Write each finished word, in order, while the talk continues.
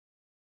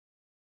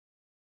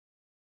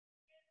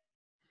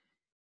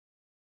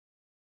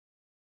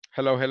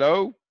Hello,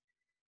 hello.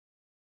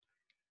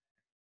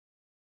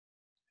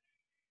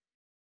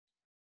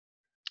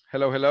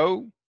 Hello,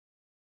 hello.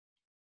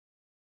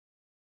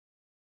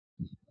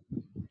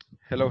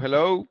 Hello,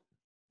 hello.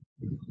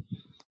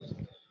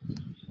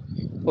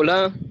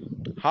 Hola,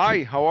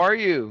 Hi, how are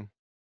you?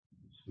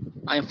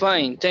 I'm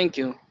fine, thank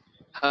you.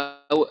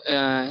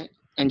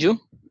 And you?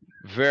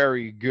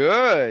 Very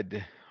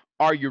good.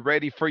 Are you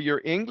ready for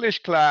your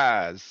English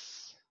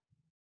class?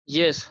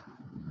 Yes.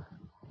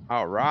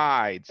 All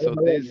right, so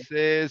this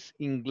is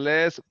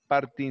Inglés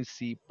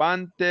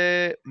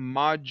Participante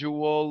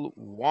Module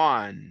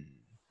 1.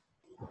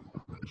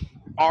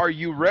 Are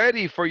you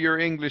ready for your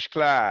English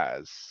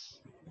class?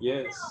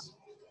 Yes.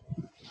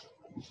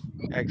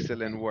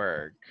 Excellent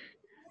work.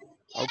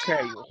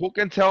 Okay, who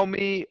can tell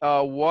me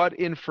what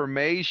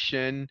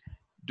information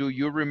do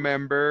you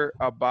remember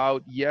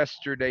about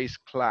yesterday's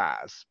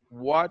class?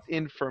 What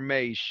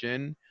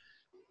information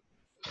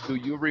do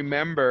you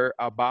remember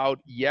about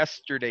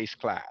yesterday's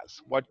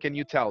class? What can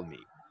you tell me?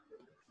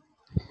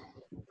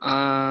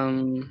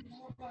 Um,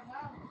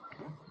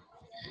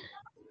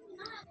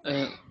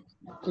 uh,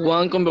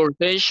 one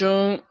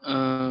conversation.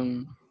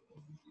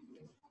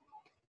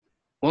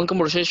 One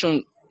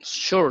conversation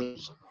short.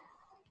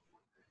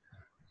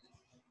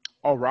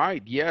 All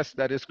right, yes,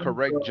 that is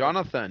correct,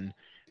 Jonathan.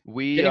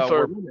 We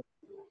Jennifer. were,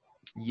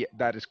 yeah,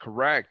 that is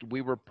correct.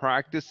 We were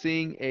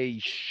practicing a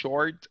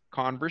short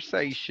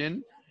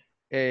conversation.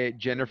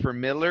 Jennifer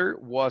Miller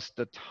was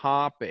the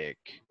topic.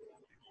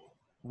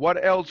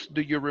 What else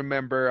do you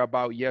remember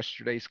about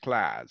yesterday's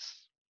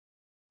class?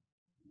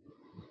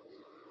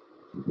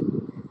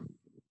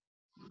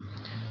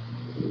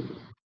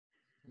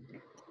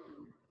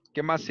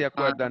 ¿Qué más se Ah,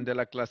 acuerdan de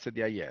la clase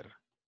de ayer?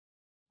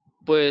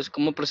 pues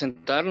cómo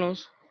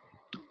presentarnos.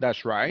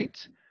 That's right.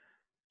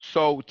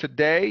 So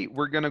today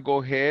we're going to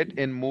go ahead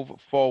and move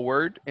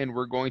forward and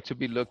we're going to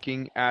be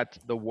looking at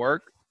the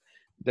work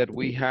that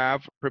we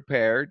have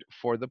prepared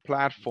for the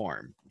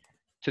platform.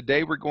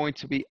 Today we're going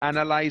to be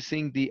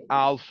analyzing the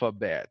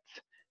alphabet.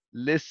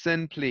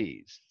 Listen,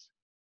 please.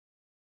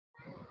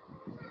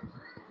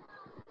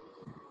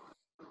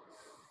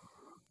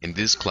 In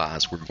this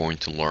class, we're going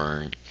to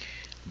learn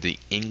the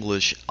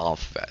English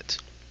alphabet.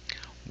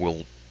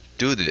 We'll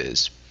do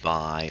this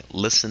by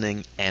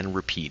listening and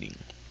repeating.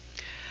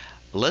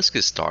 Let's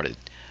get started.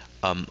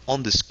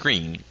 On the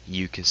screen,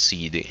 you can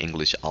see the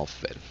English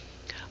alphabet.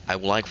 I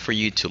would like for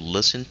you to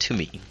listen to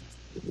me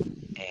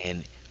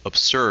and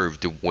observe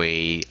the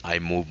way I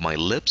move my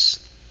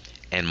lips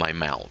and my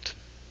mouth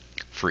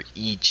for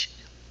each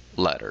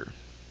letter.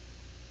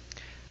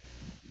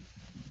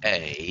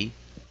 A,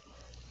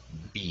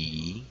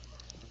 B,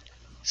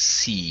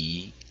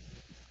 C,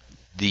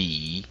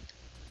 D,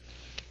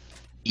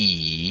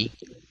 E,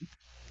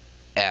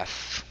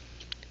 F,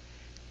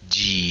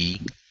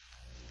 G,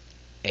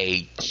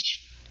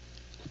 H,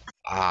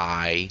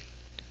 I,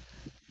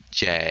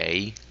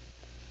 J,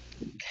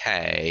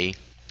 K,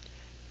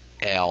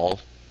 L,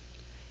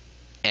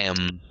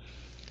 M,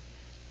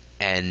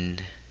 N,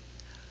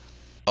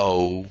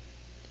 O,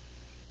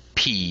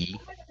 P,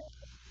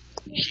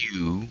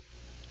 Q,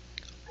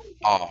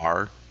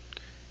 R,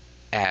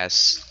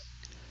 S,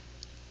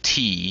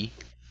 T,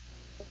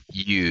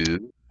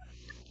 U,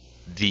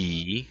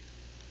 V,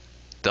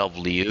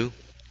 W,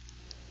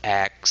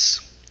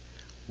 X,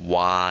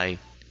 Y,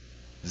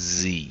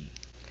 Z.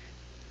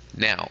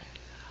 Now,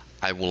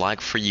 I would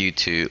like for you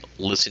to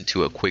listen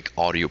to a quick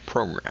audio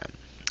program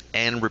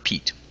and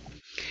repeat.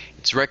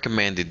 It's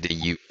recommended that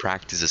you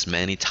practice as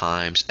many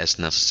times as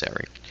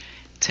necessary,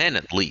 10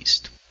 at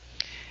least,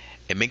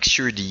 and make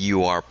sure that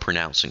you are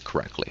pronouncing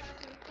correctly.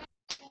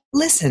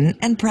 Listen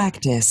and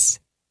practice.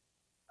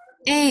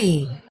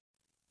 A,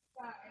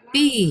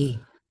 B,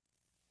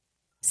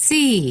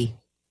 C,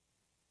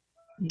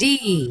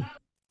 D,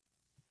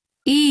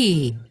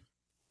 E,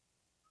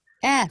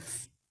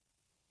 F,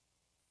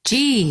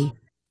 G,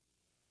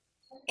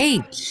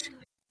 H,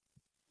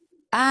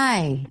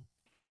 I,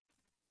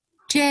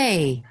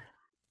 J,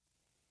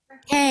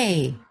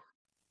 K,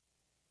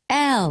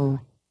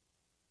 L,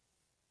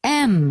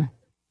 M,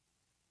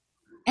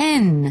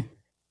 N,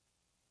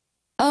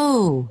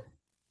 O,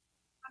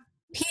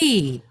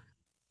 P,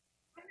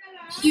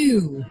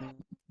 Q,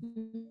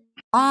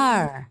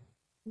 R,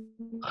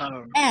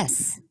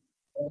 S,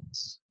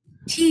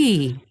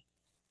 T,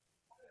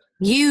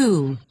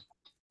 U,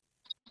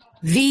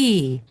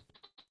 V,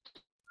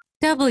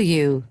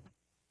 W,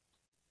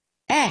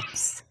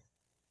 X,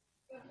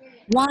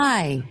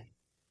 Y,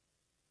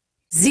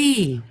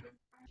 Z.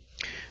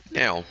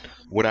 Now,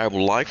 what I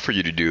would like for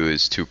you to do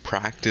is to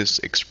practice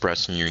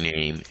expressing your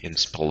name and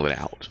spell it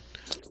out.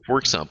 For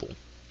example,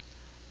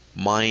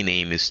 my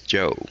name is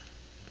Joe.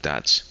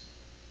 That's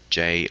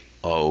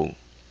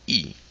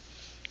J-O-E.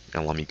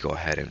 Now let me go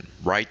ahead and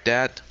write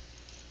that.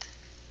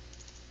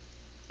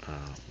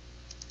 Uh,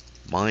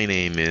 my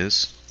name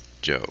is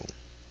Joe.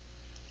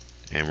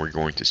 And we're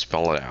going to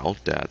spell it out.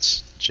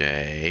 That's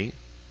J-O-E.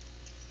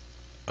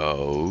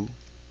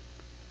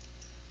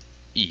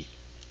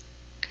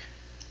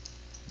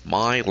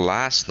 My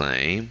last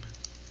name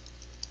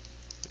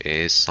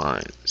is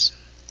Science.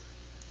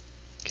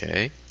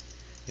 Okay,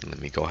 and let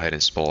me go ahead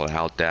and spell it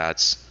out.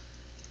 That's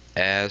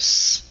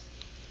SAENZ.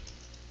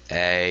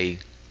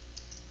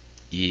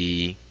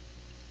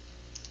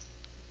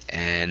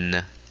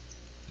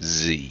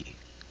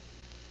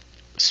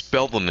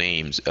 Spell the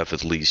names of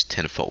at least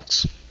 10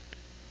 folks.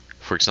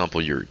 For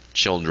example, your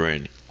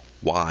children,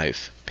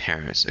 wife,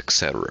 parents,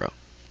 etc.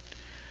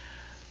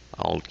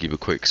 I'll give a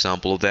quick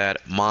example of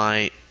that.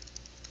 My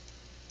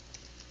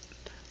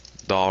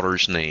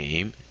daughter's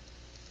name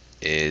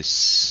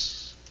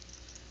is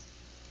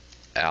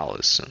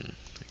Allison.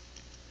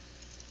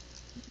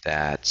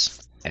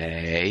 That's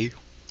ALLISON.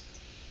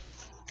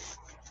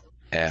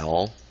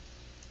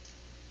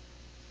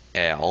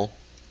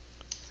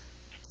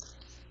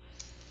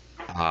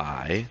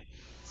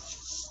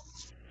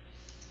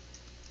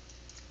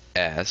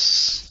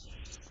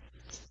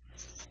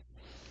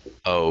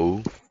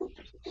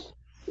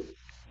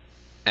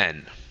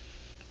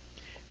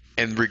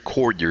 And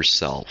record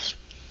yourself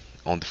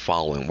on the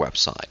following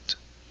website,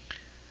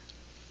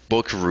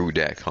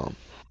 bookaroo.com.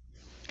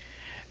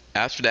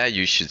 After that,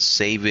 you should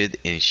save it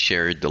and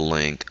share the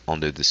link on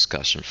the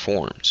discussion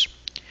forums.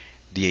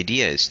 The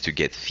idea is to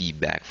get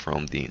feedback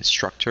from the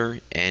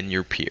instructor and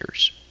your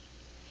peers.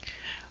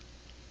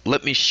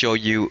 Let me show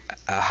you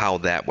how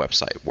that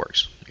website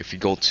works. If you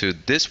go to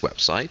this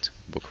website,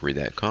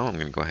 bookaroo.com, I'm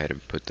going to go ahead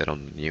and put that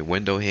on the new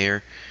window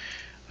here,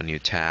 a new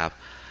tab.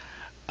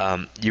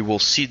 You will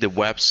see the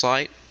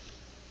website.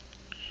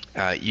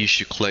 You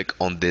should click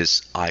on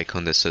this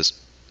icon that says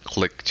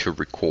click to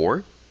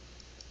record.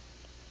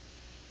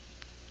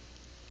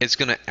 It's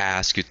going to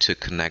ask you to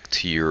connect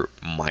to your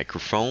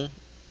microphone.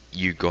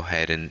 You go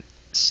ahead and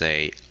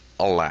say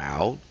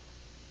allow.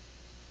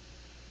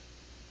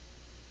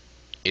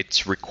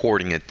 It's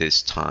recording at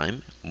this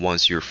time.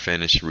 Once you're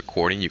finished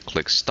recording, you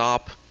click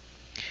stop.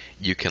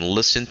 You can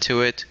listen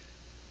to it,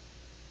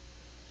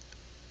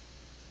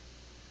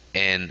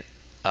 and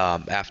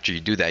after you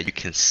do that, you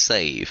can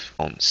save.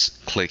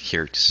 Click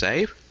here to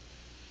save.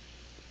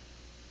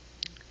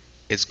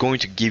 It's going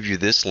to give you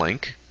this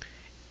link,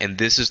 and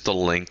this is the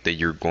link that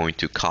you're going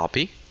to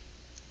copy.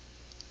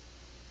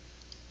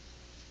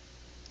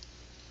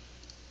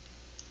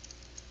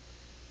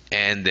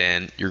 And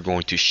then you're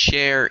going to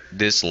share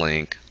this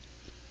link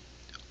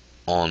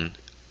on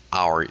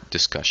our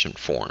discussion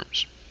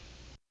forums.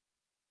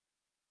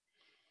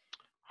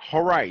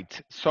 All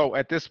right. So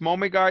at this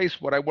moment,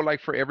 guys, what I would like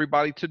for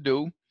everybody to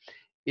do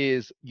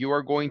is you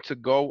are going to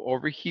go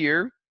over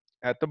here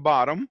at the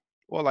bottom.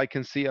 Well, I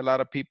can see a lot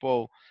of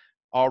people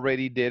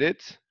already did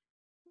it.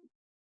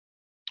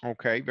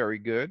 Okay, very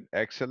good.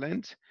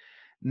 Excellent.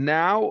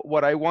 Now,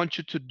 what I want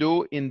you to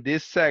do in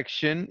this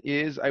section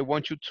is I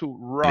want you to Miss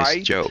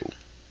write Joe,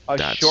 a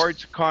that's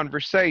short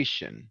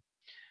conversation.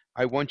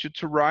 I want you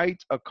to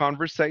write a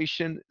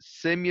conversation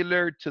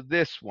similar to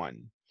this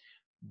one.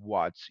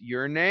 What's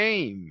your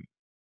name?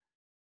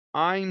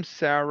 I'm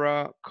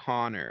Sarah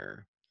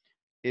Connor.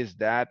 Is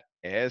that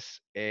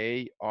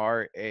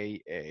Sarah?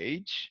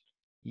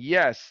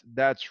 Yes,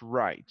 that's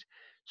right.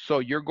 So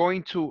you're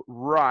going to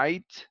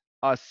write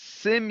a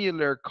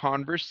similar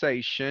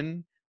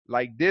conversation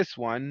like this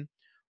one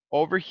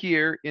over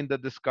here in the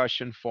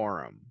discussion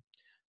forum.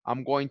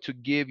 I'm going to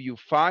give you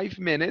 5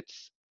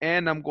 minutes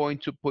and I'm going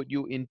to put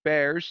you in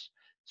pairs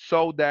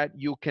so that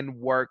you can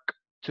work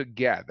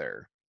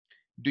together.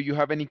 Do you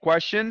have any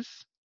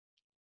questions?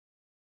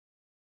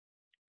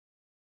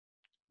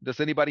 Does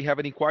anybody have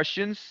any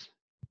questions?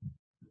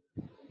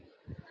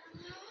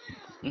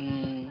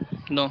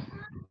 No,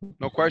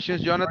 No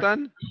questions,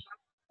 Jonathan?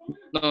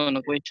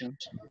 no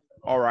questions.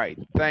 All right,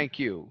 thank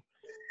you.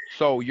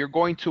 So you're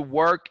going to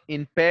work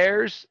in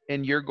pairs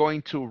and you're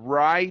going to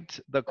write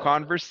the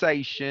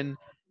conversation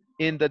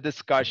in the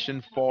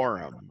discussion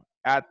forum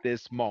at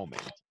this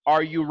moment.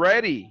 Are you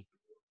ready?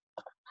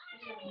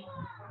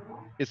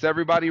 Is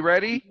everybody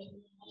ready?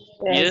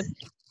 Yes.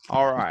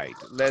 All right,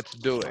 let's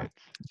do it.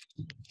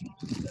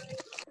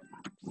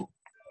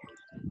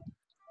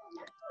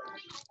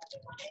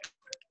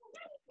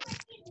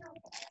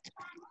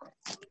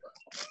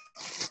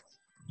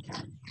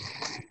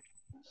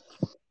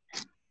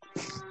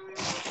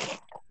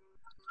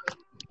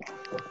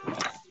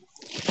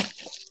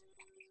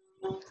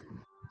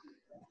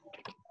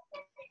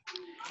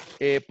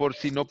 Por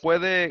si no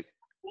puede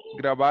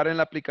grabar en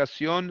la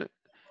aplicación,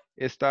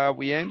 está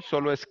bien,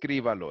 solo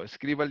escríbalo,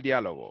 escriba el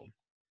diálogo.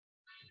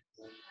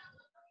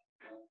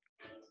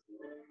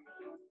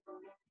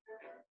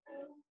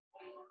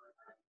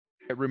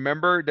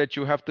 Remember that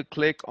you have to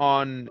click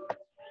on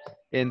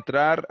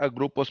entrar a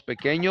grupos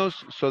pequeños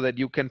so that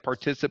you can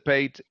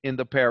participate in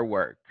the pair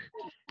work.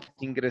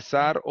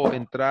 Ingresar o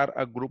entrar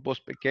a grupos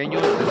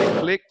pequeños,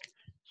 dele click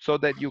so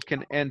that you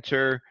can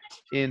enter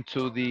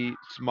into the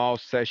small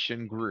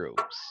session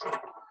groups.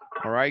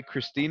 All right,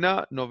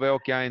 Cristina, no veo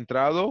que ha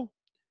entrado.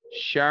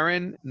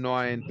 Sharon no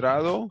ha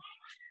entrado.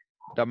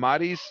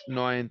 Damaris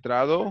no ha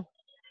entrado.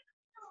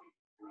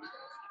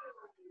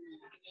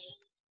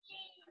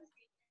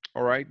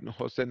 All right,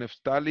 José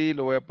Neftali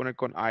lo voy a poner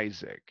con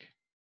Isaac.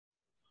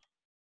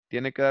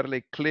 Tiene que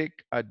darle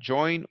clic a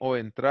join o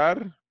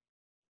entrar.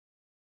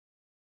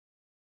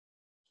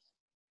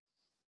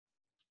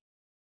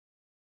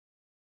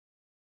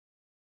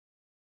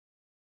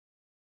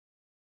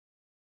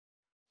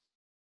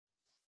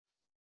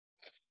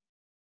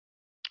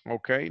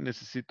 Ok,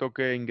 necesito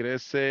que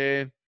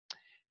ingrese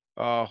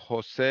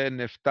José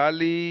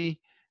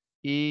Neftali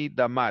y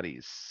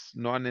Damaris.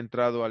 No han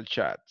entrado al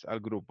chat, al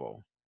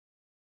grupo.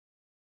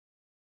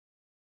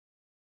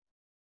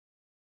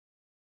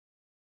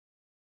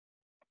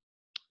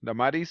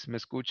 Damaris, ¿me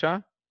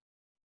escucha?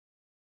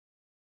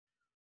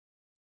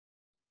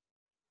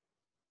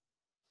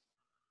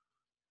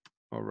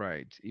 All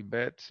right.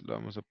 Yvette lo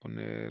vamos a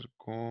poner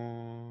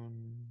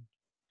con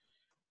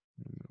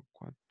número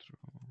 4.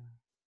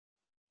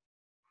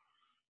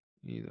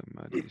 Y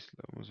Damaris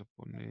la vamos a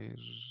poner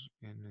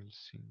en el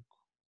 5.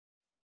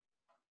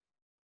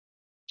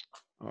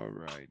 All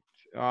right.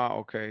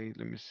 Okay.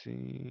 Let me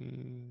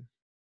see.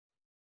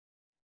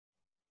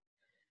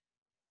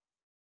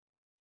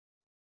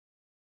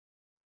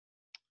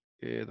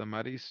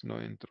 Damaris no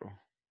entró.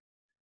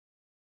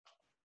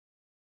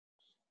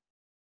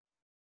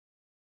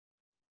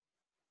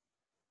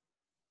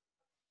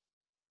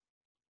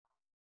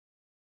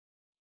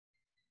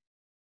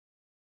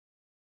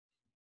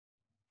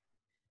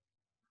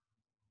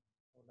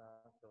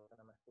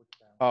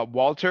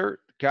 Walter,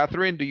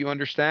 Catherine, do you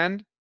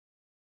understand?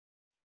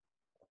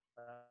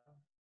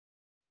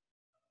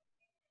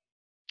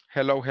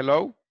 Hello,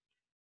 hello.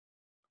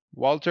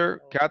 Walter,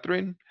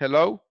 Catherine,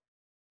 hello.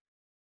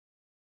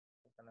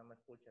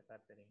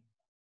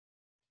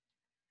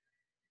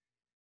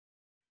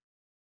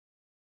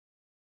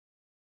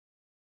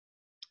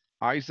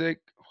 Isaac,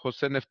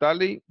 Jose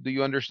Neftali, do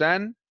you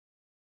understand?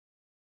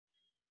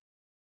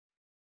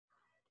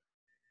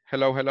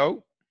 Hello,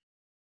 hello.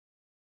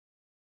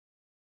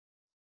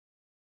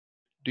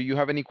 Do you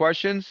have any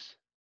questions?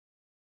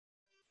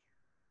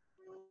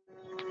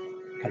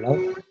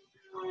 Hello.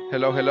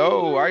 Hello,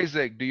 hello.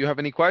 Isaac, do you have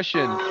any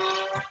questions?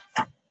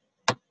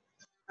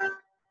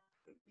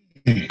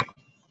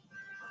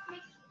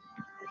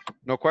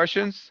 No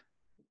questions?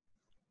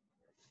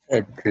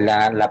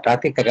 La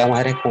práctica que vamos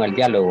a hacer es con el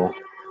diálogo.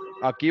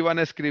 Aquí van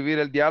a escribir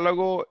el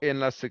diálogo en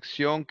la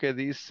sección que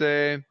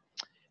dice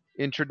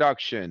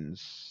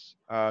Introductions.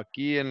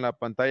 Aquí en la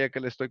pantalla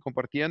que le estoy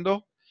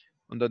compartiendo,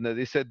 donde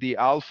dice The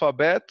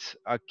Alphabet,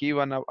 aquí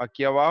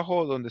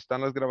abajo donde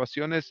están las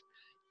grabaciones,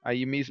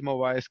 ahí mismo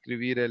va a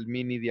escribir el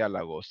mini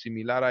diálogo,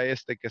 similar a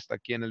este que está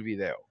aquí en el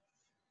video.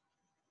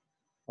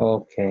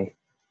 Ok.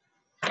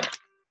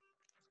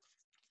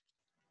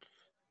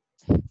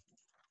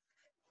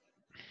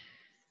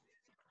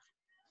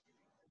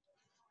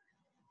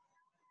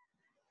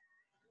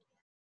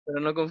 Pero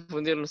no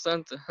confundirlos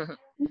tanto.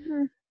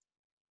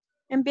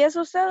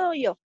 ¿Empieza usted o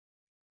yo?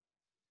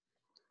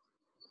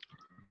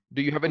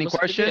 Do you have any Como se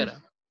questions?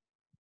 prefiera.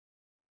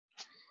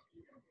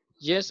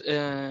 Yes,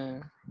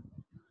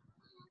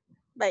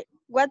 Bye.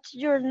 What's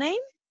your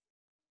name?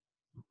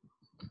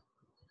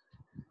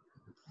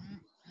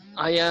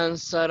 I am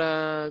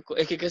Sara.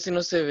 Es que casi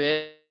no se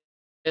ve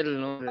el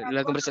nombre,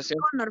 la conversación.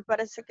 Connor,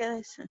 parece que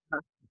dice.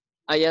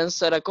 I am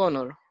Sarah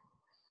Connor.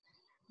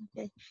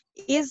 Okay.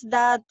 Is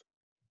that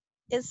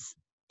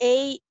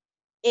S-A-H-A?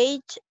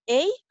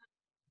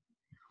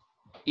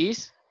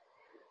 Is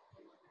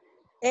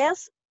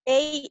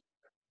S-A,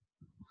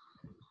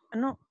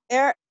 no,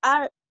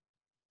 R-R-I-A.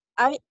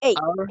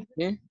 our,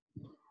 yeah, Ajá.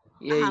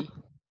 yay.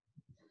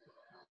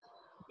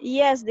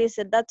 Yes,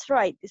 dice, that's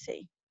right,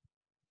 dice.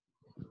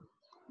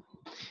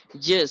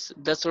 Yes,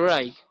 that's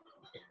right.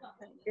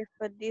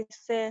 Después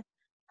dice,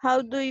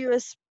 how do you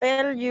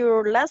spell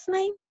your last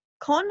name?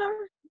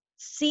 Connor,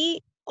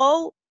 C-O-N-N-O-R.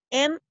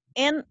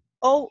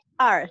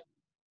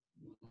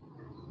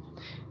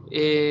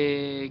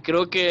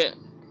 Creo que,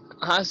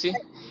 sí.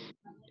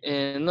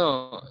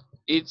 No,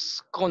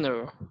 it's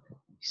Connor.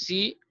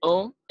 C-O-N-N-E-R.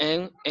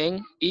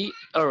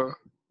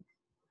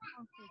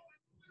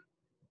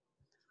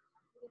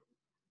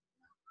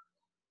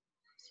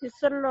 Sí,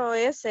 solo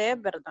ese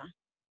es, ¿verdad?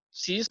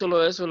 Sí,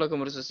 solo eso, la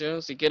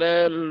conversación. Si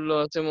quiere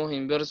lo hacemos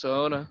inverso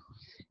ahora.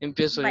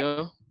 Empiezo Bye.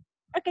 yo.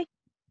 Okay.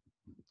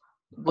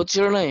 What's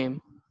your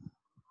name?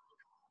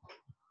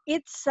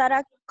 It's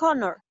Sarah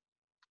Connor.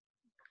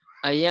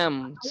 I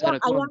am Sarah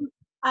Connor.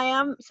 I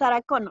am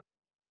Sarah Connor.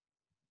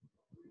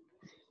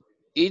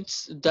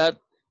 It's that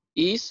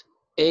is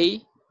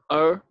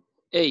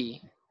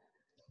A-R-A.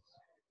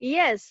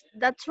 Yes,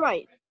 that's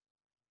right.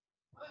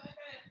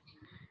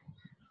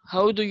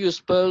 How do you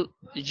spell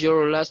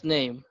your last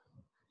name?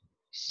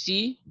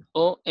 C-O-N-N-O-R.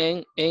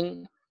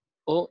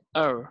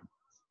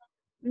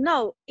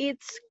 No,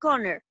 it's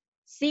Connor.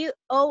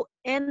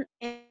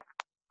 C-O-N-N.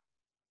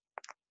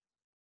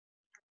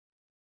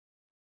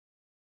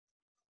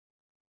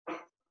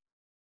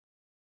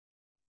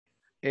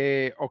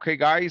 Okay,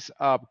 guys,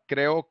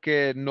 creo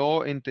que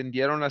no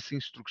entendieron las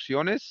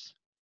instrucciones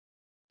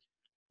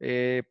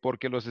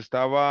porque los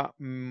estaba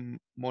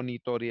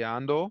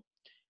monitoreando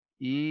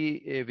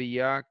y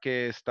veía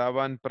que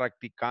estaban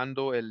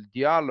practicando el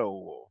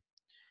diálogo,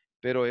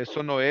 pero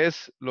eso no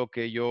es lo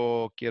que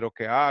yo quiero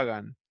que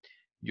hagan.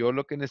 Yo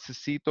lo que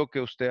necesito que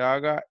usted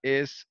haga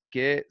es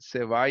que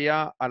se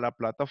vaya a la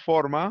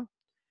plataforma,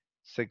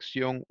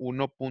 sección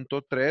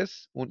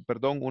 1.3,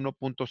 perdón,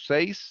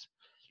 1.6,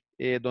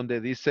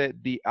 donde dice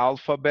The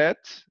Alphabet,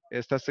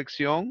 esta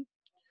sección,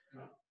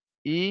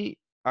 y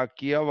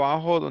aquí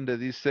abajo donde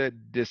dice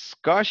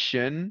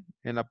Discussion,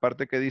 en la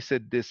parte que dice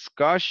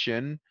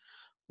Discussion,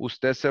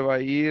 usted se va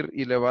a ir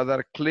y le va a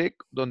dar clic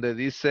donde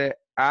dice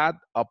Add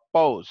a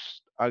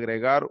Post,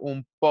 agregar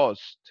un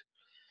post.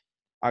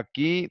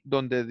 Aquí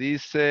donde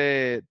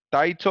dice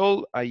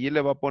Title, allí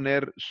le va a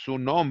poner su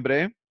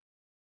nombre.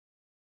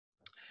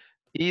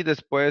 Y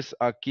después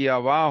aquí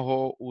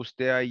abajo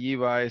usted allí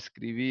va a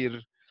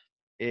escribir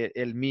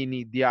el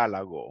mini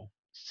diálogo,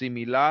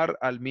 similar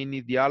al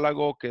mini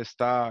diálogo que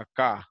está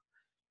acá.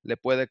 Le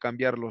puede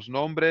cambiar los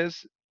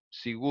nombres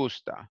si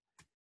gusta,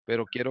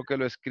 pero quiero que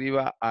lo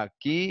escriba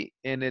aquí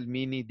en el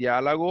mini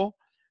diálogo,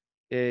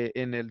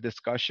 en el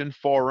discussion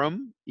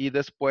forum, y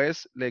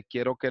después le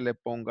quiero que le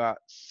ponga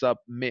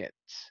submit.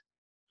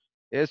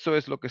 Eso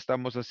es lo que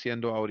estamos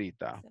haciendo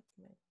ahorita.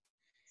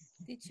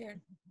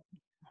 Teacher,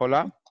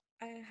 Hola.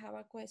 I have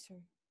a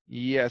question.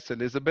 Yes,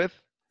 Elizabeth.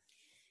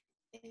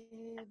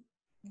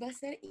 ¿Va a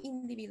ser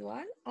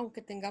individual,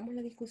 aunque tengamos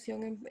la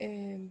discusión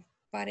en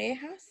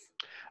parejas?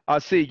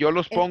 Sí, yo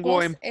los El pongo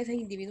post en... es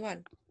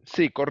individual.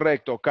 Sí,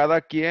 correcto.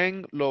 Cada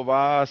quien lo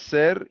va a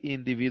hacer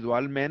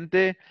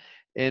individualmente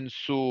en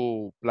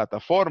su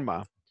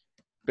plataforma,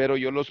 pero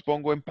yo los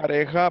pongo en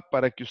pareja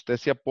para que usted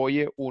se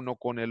apoye uno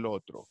con el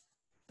otro.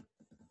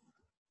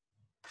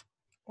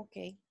 Ok.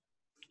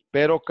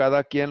 Pero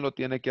cada quien lo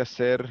tiene que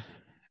hacer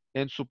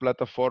en su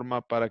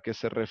plataforma para que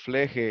se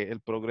refleje el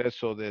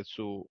progreso de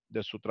su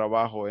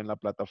trabajo en la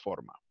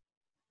plataforma.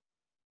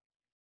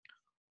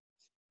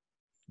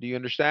 Do you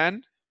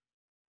understand?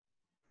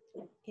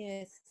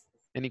 Yes.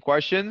 Any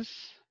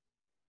questions?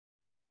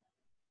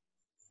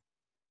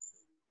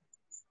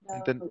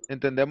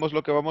 ¿Entendemos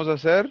lo que vamos a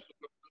hacer?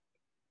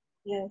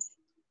 Yes.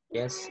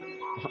 Yes.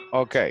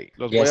 Ok,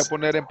 los voy a Yes.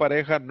 poner en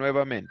pareja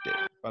nuevamente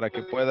para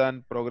que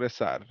puedan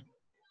progresar.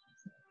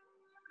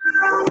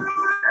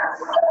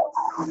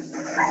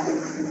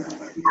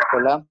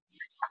 Hola,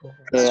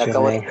 Excuse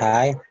acabo me. de...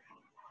 Hi.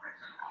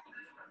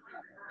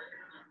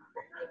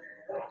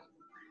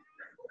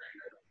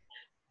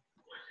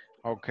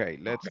 Okay,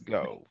 let's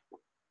go.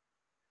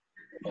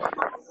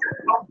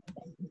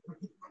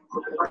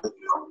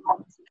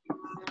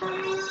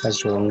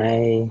 What's your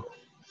name?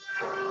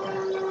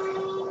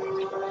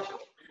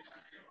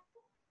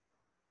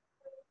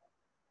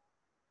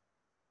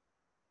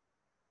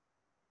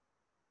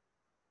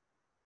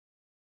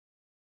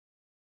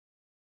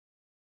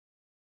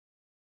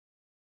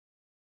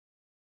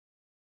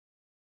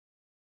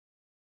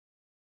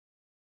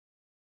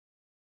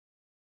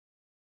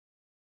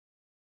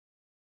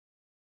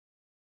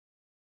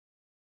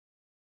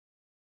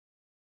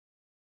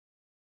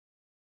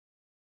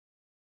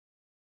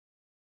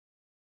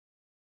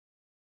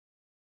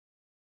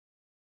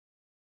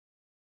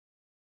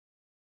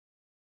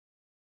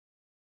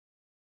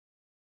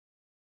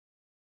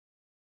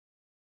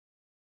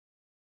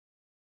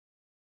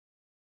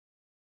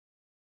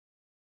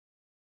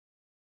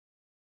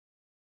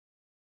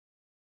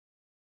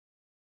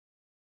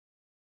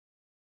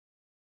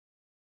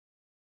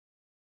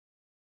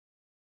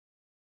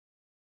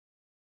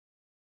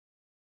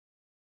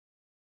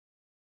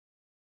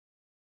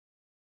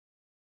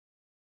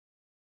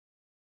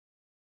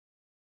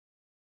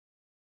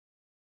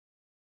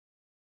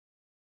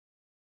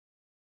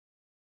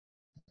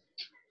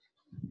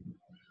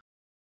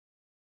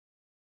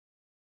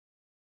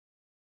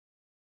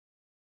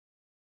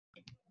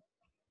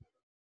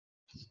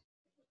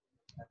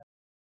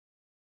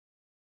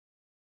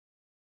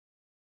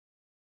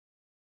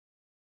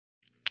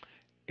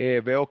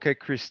 Veo que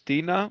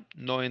Cristina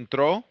no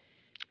entró.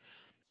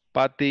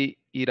 Patti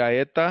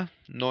Iraeta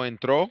no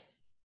entró.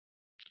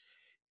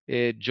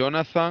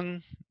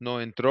 Jonathan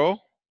no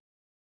entró.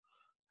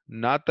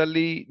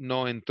 Natalie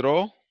no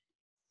entró.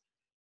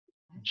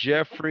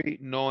 Jeffrey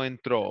no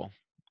entró.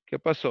 ¿Qué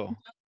pasó?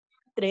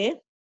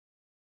 Entré.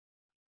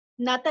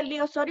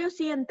 Natalie Osorio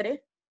sí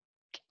entré.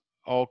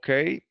 Ok,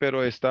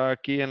 pero está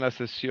aquí en la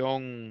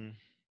sesión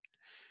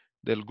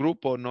del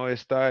grupo, no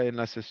está en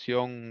la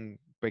sesión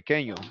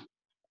pequeño.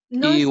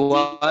 No, sí,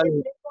 Igual,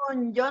 entré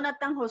con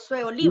Jonathan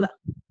Josué Oliva.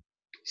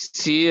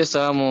 sí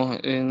estábamos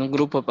en un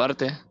grupo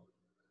aparte.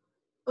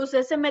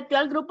 Usted se metió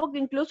al grupo que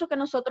incluso que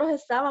nosotros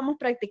estábamos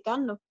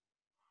practicando.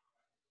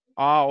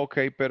 Ok,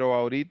 pero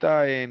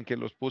ahorita en que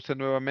los puse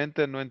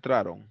nuevamente no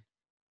entraron.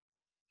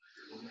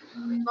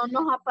 No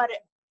nos,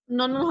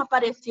 no nos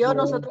apareció.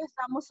 Nosotros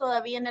estamos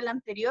todavía en el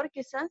anterior,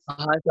 quizás.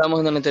 Ajá,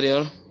 estábamos en el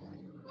anterior.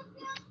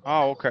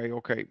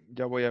 Ok.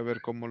 Ya voy a ver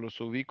cómo los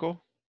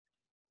ubico.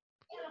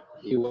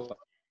 Igual.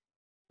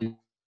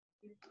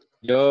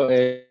 Yo,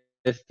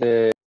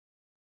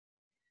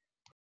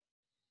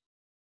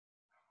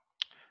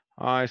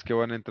 Ah, es que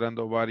van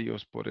entrando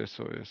varios, por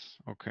eso es.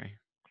 Ok.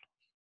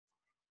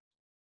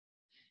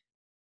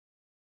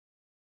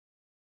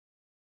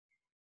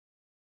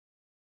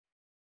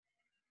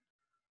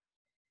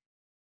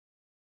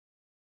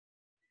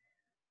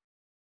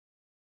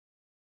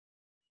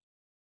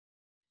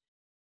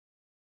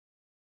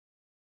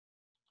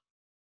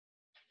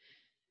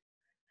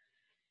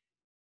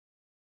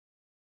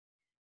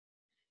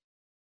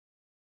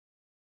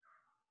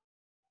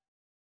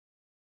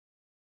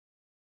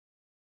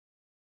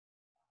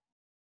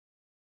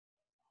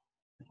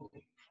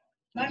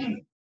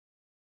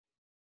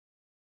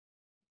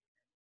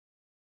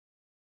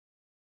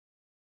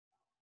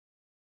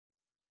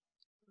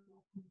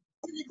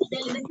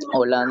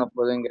 Hola, no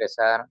puedo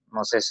ingresar.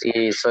 No sé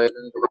si soy el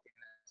único que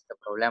tiene este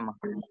problema.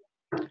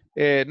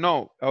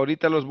 No,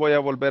 ahorita los voy a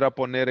volver a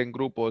poner en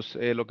grupos.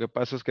 Lo que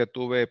pasa es que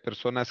tuve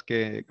personas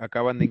que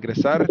acaban de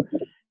ingresar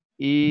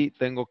y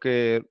tengo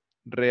que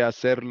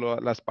rehacerlo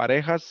las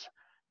parejas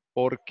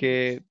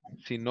porque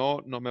si no,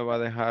 no me va a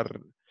dejar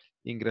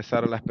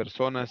ingresar a las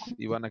personas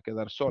y van a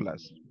quedar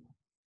solas.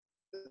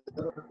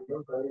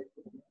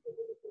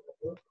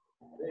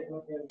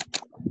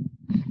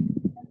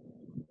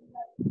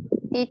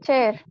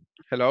 Teacher,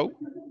 Hello.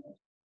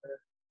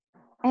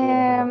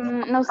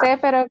 no sé,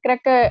 pero creo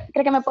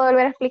que me puedo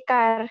volver a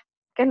explicar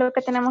qué es lo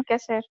que tenemos que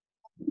hacer.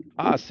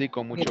 Ah, sí,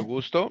 con mucho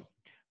gusto.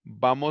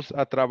 Vamos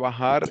a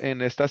trabajar en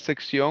la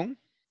sección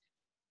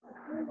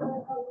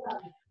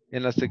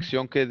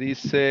que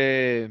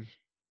dice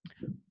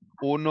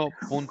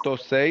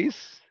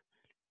 1.6,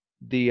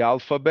 The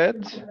Alphabet.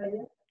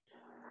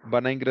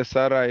 Van a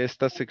ingresar a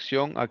esta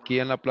sección aquí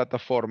en la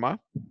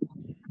plataforma.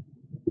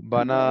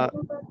 Van a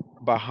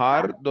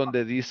bajar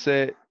donde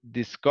dice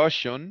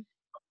Discussion.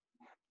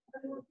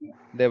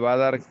 Le va a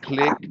dar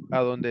clic a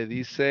donde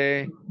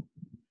dice,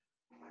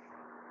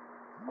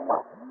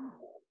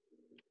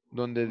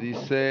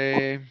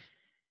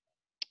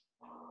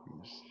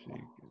 sí,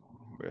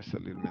 voy a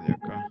salirme de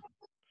acá.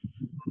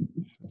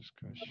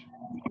 Discussion.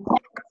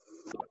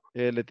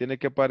 Le tiene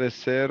que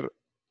aparecer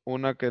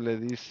una que le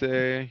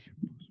dice,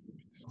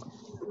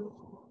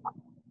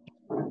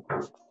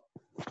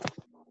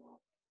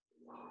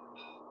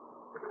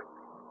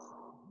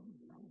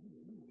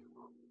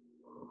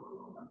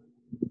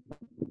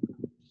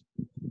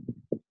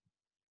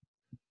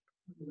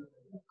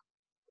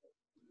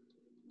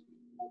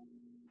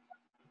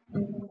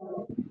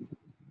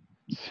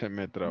 se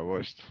me trabó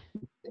esto.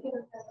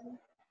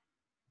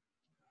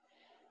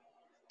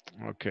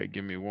 Okay,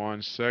 give me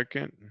 1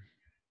 second.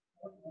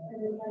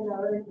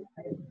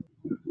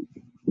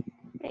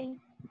 Ok.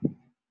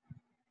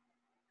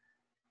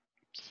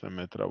 Se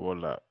me trabó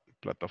la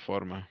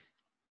plataforma.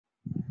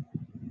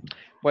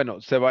 Bueno,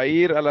 se va a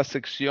ir a la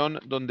sección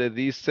donde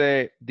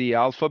dice The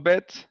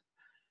Alphabet,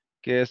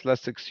 que es la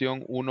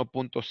sección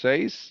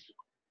 1.6.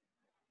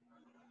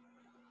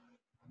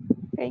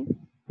 Ok.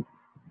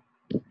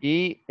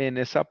 Y en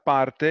esa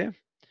parte,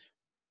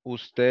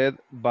 usted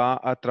va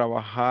a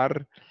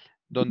trabajar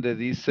donde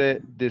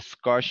dice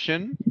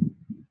Discussion.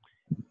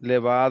 Le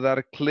va a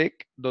dar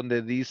clic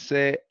donde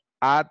dice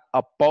Add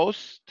a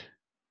Post.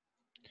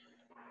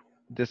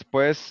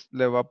 Después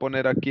le va a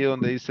poner aquí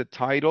donde dice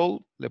Title.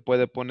 Le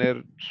puede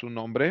poner su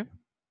nombre.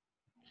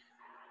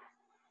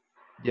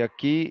 Y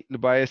aquí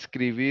va a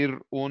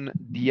escribir un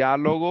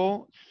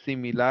diálogo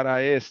similar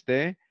a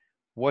este.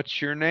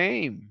 What's your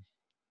name?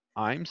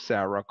 I'm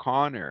Sarah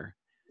Connor.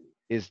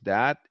 Is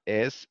that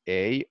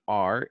S-A-R-A-H?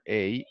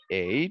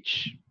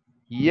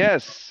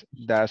 Yes,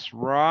 that's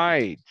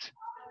right.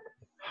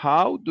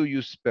 How do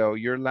you spell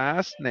your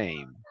last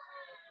name?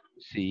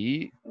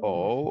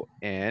 C-O-N-N-O-R.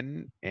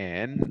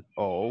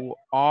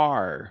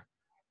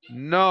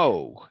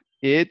 No,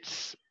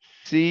 it's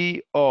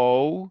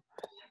C-O-N-N-E-R.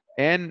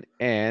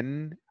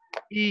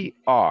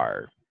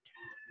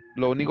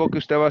 Lo único que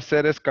usted va a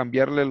hacer es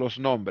cambiarle los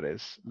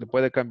nombres. Le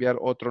puede cambiar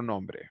otro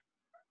nombre.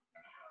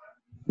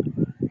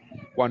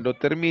 Cuando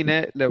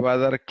termine, le va a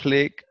dar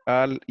clic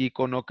al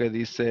icono que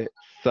dice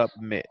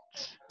Submit.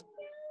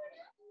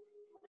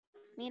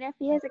 Mira,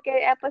 fíjese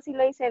que pues sí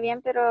lo hice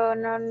bien, pero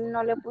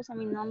no le puse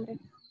mi nombre.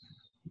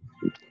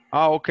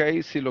 Ah, ok.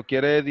 Si lo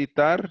quiere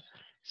editar,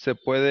 se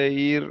puede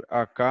ir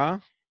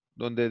acá,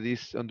 donde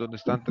dice, donde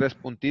están 3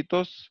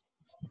 puntitos.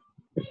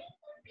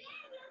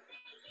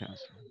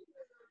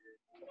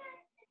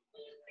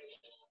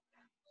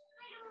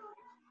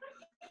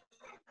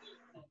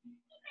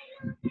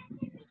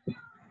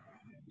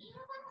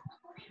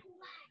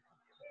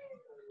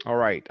 All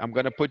right, I'm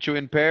going to put you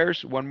in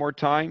pairs one more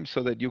time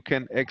so that you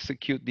can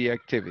execute the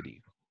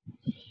activity.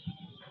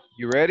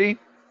 You ready?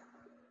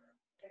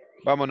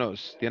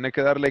 Vámonos. Tiene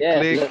que darle Yes,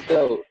 clic. let's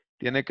go.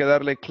 Tiene que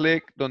darle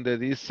clic donde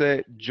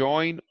dice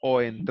join o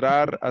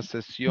entrar a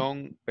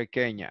sesión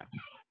pequeña.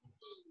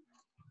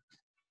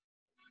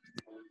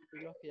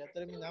 Los que ya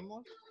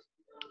terminamos.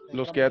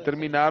 Los que ya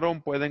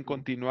terminaron pueden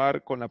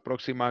continuar con la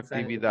próxima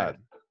actividad.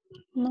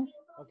 No.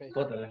 Okay.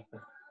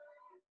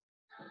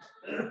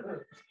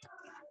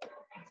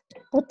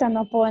 Puta,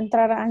 no puedo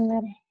entrar a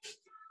Anger.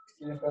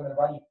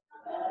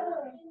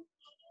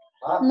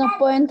 No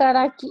puedo entrar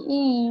aquí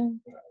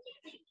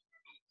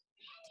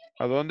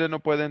 ¿A dónde no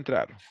puede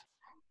entrar?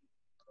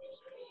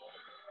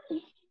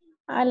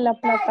 a la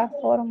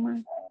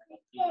plataforma.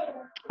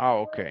 Ah,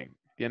 ok.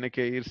 Tiene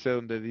que irse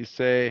donde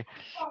dice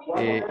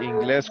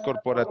Inglés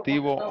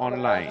Corporativo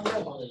Online.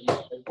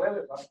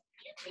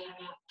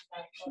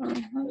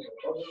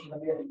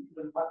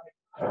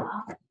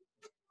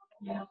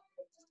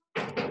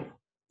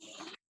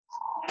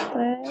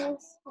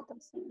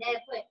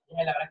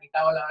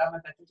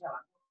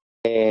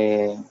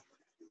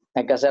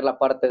 Hay que hacer la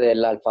parte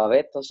del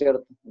alfabeto,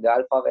 ¿cierto? De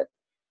alfabeto.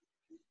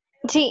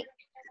 Sí,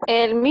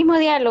 el mismo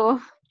diálogo.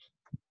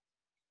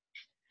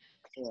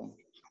 Sí.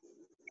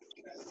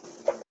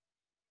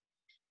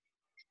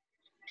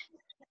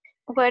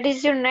 What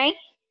is your name?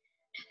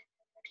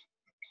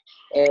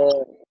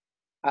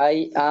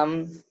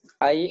 I'm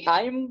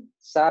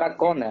Sarah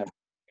Connor.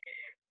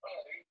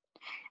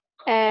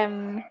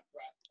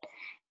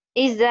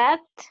 Is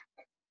that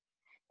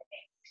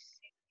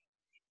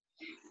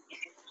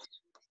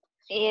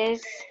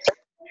is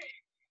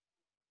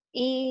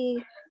y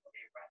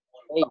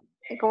Hey,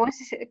 ¿cómo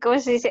se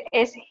dice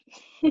ese?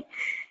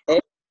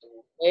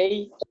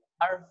 A-R-A-H.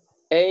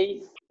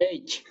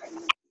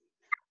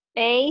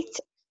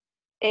 H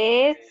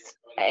S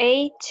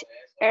H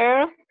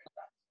R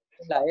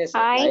La S. I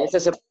La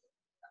S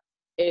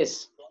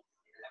es.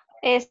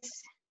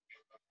 S.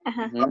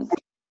 Ajá.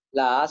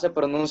 La A se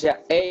pronuncia A.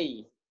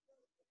 A.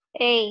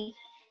 Y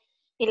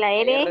la La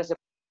R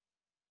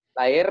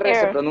R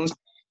se R pronuncia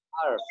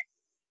R.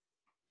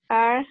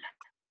 R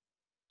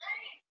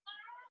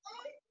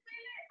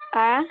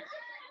A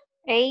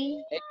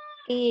y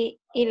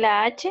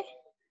la H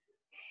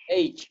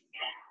H.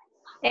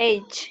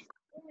 H.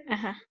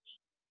 Ajá.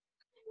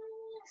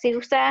 Si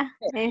gusta,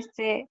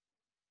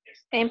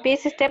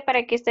 empiece usted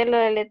para que usted lo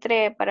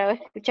deletree para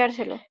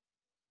escuchárselo.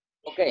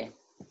 Okay.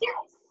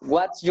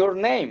 What's your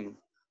name?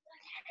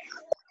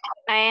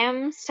 I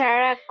am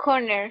Sarah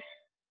Connor.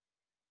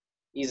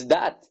 Is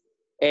that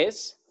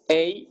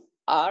S-A-R-A-H?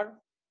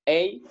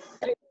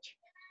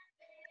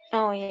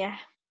 Oh yeah.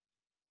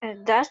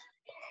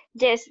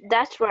 Yes,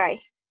 that's right.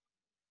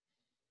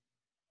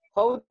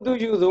 How do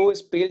you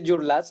spell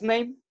your last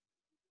name?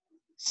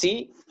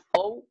 C-O-N-N-O-R.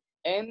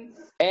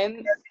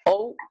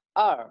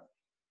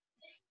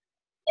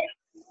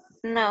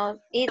 No,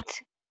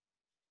 it's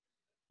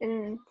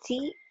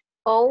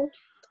C-O-M-M-A-R.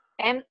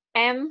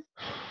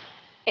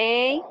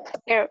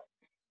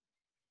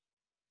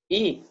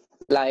 I.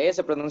 La E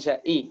se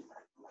pronuncia I.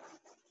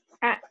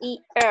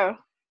 A-I-R.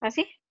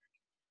 ¿Así?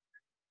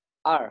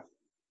 R.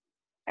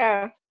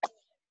 R.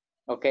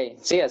 Ok,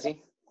 sí,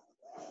 así.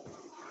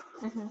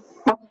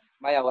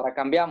 Vaya, ahora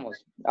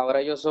cambiamos.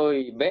 Ahora yo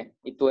soy B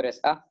y tú eres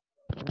A.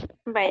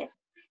 Vaya.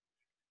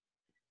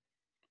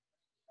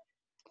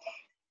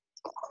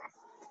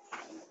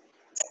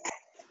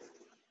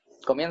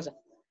 Comienza.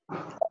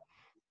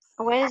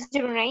 What is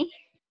your name?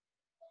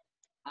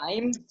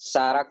 I'm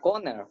Sarah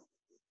Connor.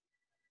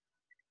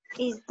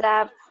 Is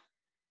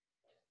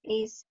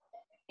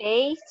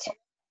H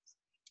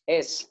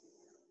S.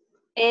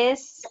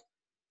 S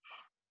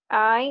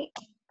I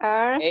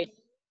R H.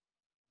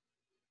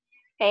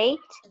 H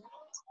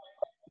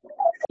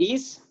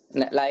Is.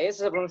 La S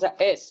se pronuncia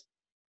S.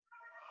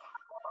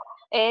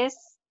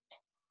 S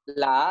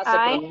La A se I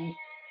pronuncia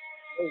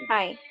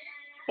I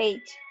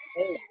H A.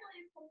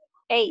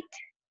 eight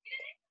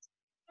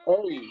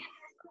Ey,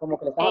 como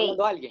que le estás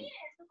hablando a alguien.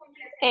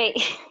 A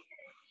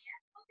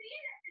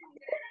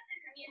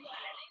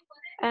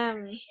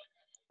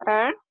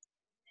R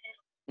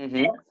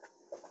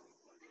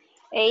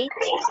H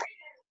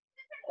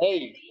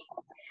Ey,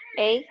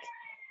 H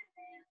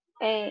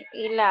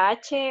y la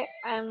H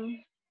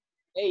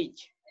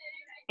H.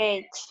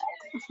 H.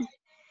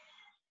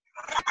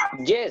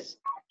 Yes,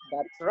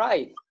 that's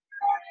right.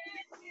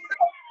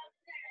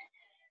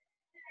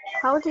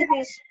 How did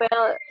you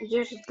spell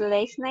your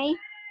last name?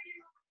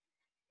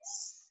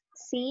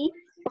 C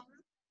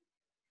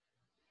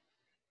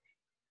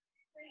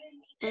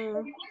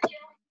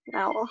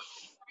no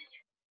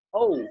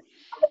Oh.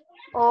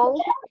 O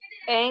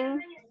N.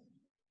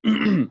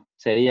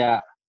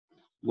 Sería,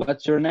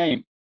 what's your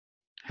name?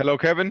 Hello,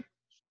 Kevin.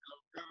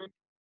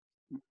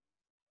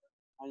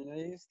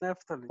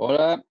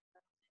 Hola,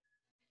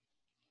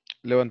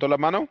 ¿Levantó la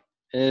mano?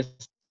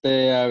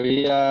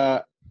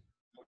 había,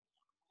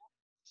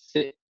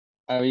 sí,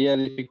 había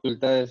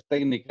dificultades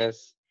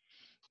técnicas.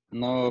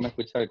 No me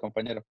escuchaba el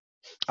compañero.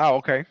 Ah,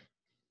 ok.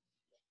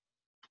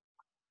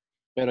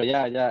 Pero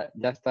ya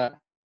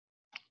está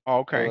Ah,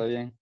 ok. todo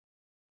bien.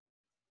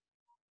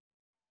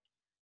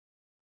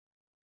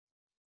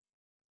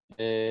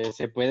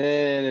 Se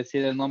puede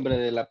decir el nombre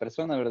de la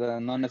persona, ¿verdad?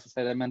 No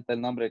necesariamente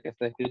el nombre que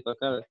está escrito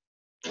acá.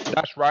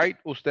 That's right.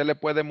 Usted le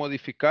puede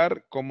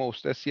modificar como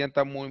usted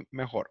sienta muy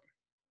mejor.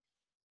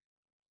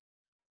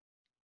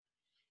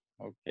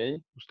 Ok.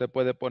 Usted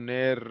puede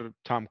poner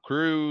Tom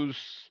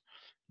Cruise,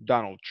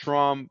 Donald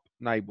Trump,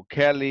 Nayib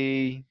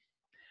Bukele,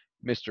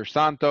 Mr.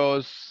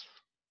 Santos.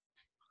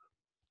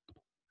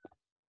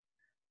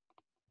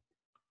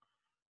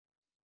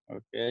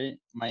 Okay.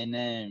 My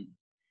name.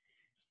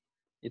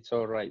 It's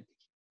all right.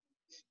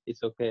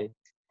 It's okay.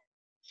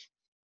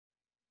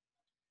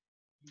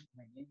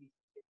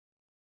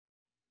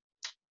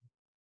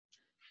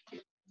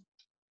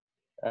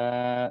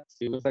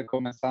 Si gusta,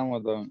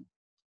 comenzamos, don.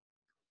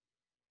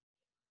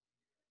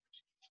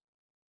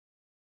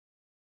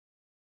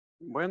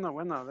 Bueno,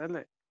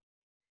 dele.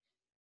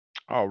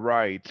 All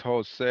right,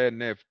 Jose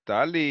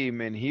Neftali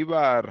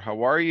Menjivar,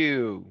 how are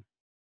you?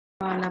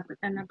 En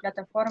la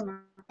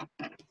plataforma.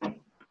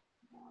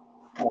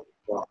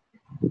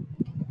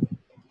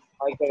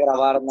 No hay que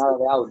grabar nada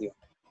de audio.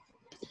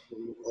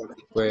 Supone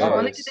que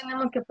Pues,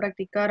 tenemos que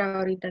practicar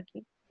ahorita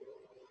aquí.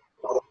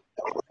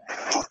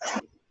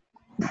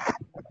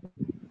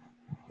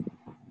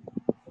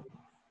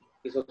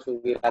 Quiso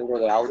subir algo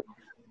de audio.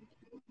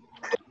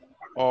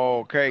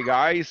 Okay,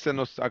 guys, se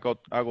nos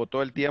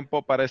agotó el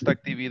tiempo para esta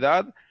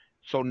actividad.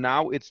 So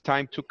now it's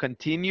time to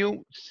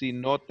continue. Si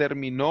no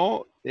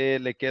terminó,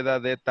 le queda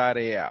de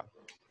tarea.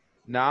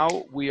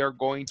 Now we are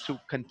going to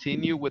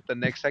continue with the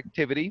next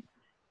activity.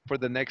 For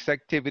the next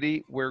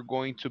activity, we're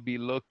going to be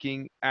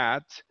looking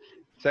at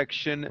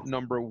section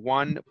number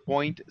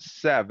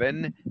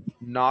 1.7,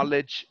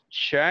 knowledge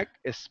check,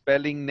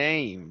 spelling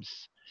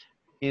names.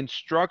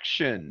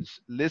 Instructions.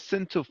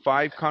 Listen to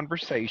 5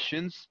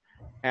 conversations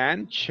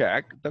and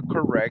check the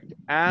correct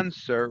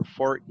answer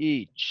for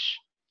each.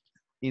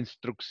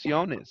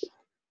 Instrucciones.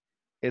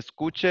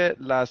 Escuche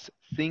las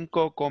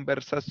 5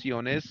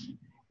 conversaciones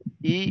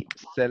y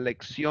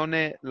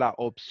seleccione la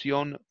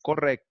opción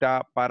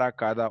correcta para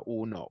cada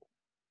uno.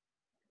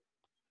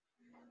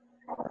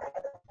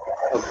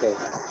 Ok.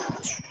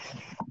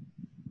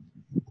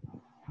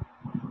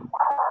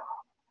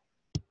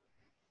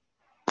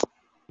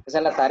 Esa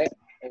es la tarea.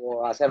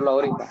 O hacerlo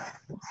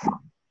ahorita.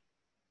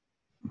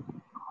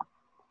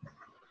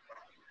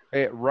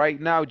 Right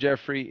now,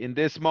 Jeffrey, in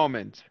this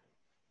moment.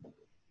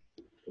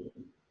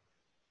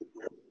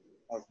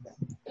 Okay.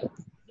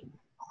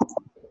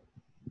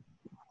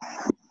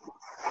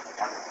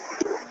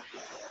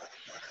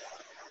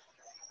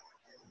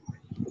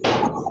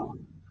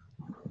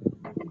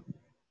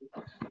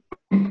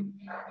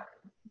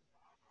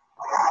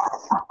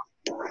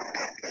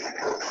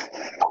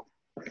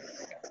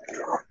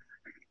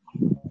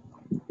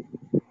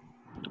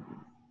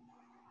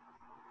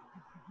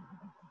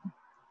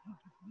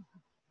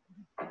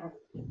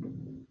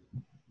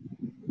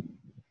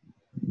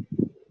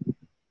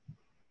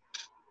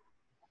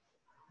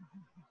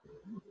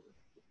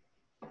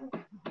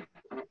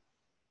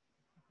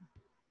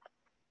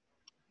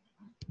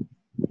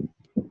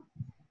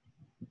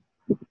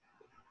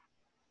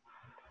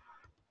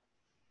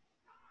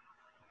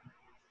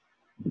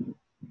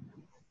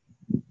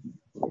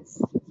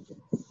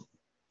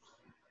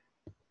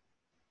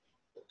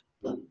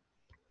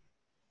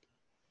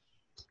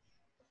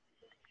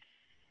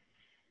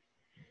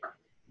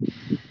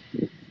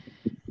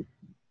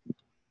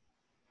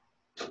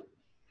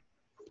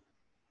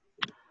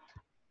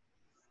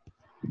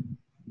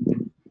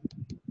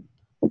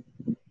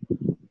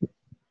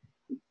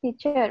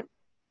 Teacher,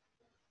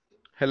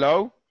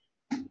 Hello?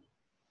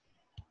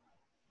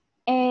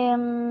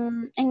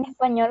 en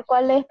español,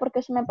 ¿cuál es?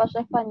 Porque se me pasó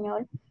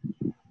español.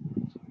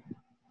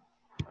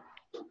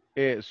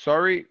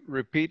 Sorry,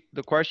 repeat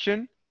the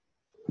question.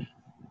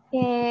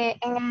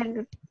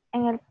 En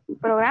el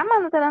programa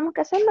no tenemos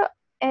que hacerlo.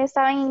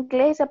 Estaba en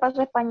inglés y se pasó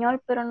a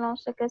español, pero no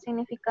sé qué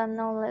significa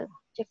knowledge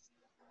check.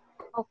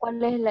 O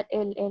cuál es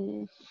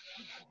el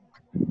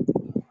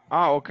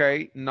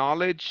Okay.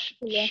 Knowledge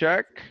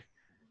check.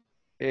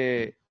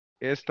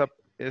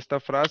 Esta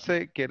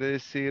frase quiere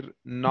decir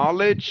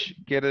knowledge,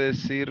 quiere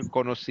decir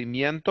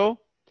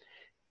conocimiento.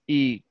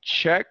 Y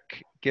check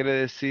quiere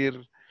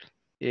decir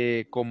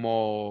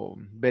como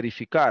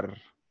verificar.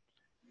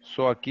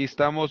 So aquí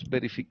estamos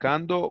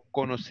verificando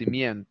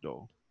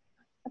conocimiento.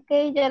 Ok,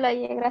 ya la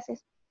llegué,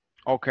 gracias.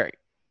 Ok.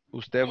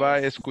 Usted va a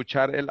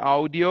escuchar el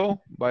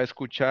audio, va a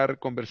escuchar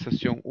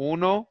conversación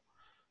 1,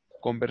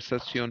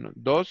 conversación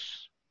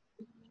 2,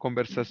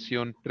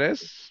 conversación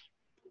 3,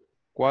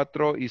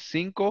 4 y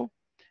 5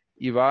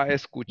 y va a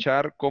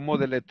escuchar cómo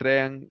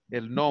deletrean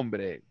el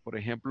nombre. Por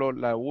ejemplo,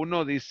 la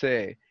 1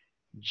 dice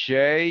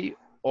J-O-N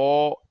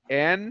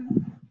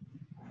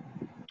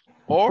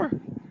o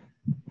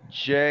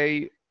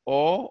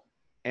J-O-N-H.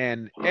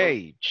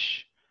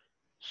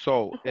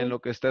 So, en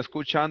lo que está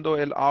escuchando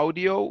el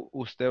audio,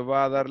 usted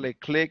va a darle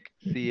clic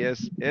si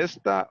es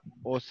esta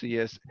o si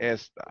es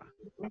esta.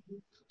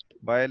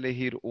 Va a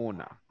elegir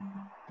una,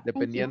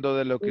 dependiendo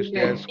de lo que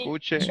usted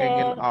escuche en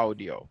el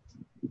audio.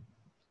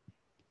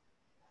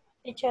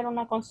 Teacher,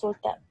 una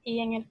consulta. ¿Y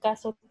en el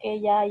caso que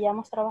ya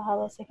hayamos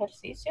trabajado ese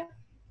ejercicio?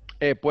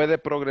 Puede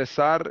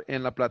progresar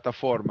en la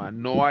plataforma.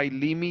 No hay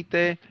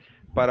límite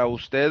para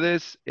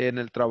ustedes en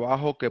el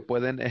trabajo que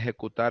pueden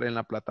ejecutar en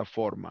la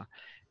plataforma.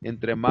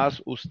 Entre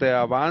más usted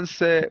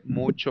avance,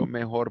 mucho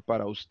mejor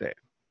para usted.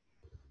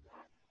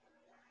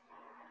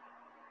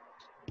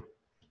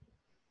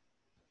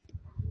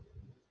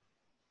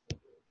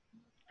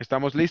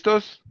 ¿Estamos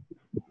listos?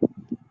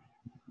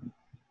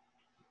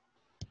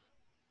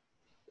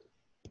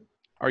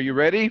 Are you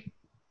ready?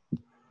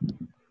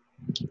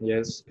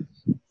 Yes.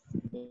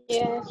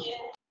 Yes.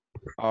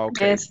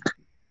 Okay.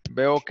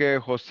 Veo que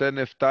José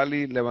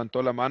Neftali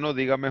levantó la mano.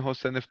 Dígame,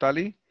 José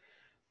Neftali,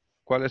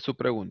 ¿cuál es su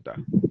pregunta?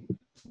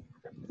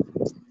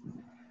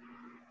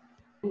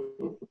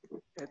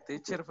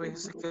 Teacher,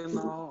 fíjese que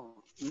no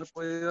he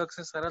podido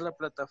accesar a la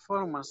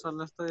plataforma,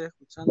 solo estoy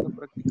escuchando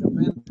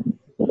prácticamente.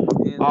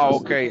 No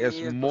Ok, sé qué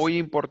es muy que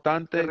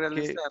importante que,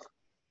 realizar.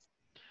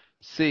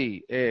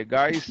 sí,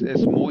 guys,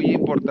 es muy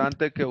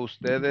importante que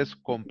ustedes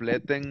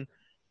completen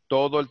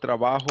todo el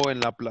trabajo en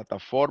la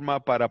plataforma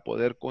para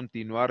poder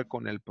continuar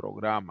con el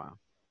programa.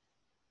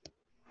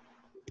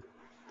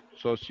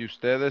 So, si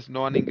ustedes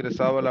no han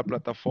ingresado a la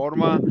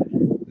plataforma,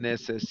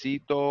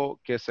 necesito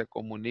que se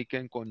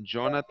comuniquen con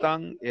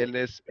Jonathan. Él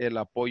es el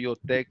apoyo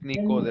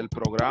técnico del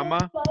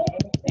programa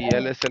y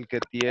él es el que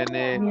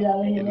tiene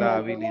la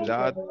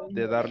habilidad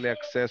de darle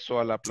acceso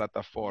a la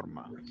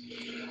plataforma.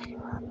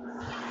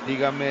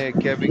 Dígame,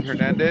 Kevin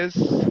Hernández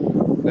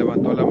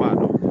levantó la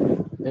mano.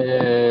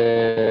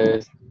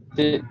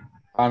 Sí,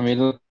 a mí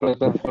la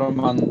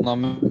plataforma no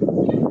me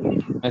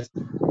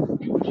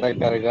está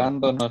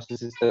cargando, no sé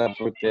si será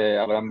porque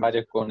habrán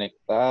varios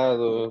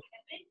conectados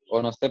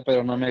o no sé,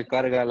 pero no me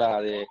carga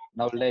la de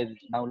knowledge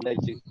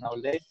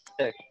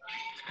check.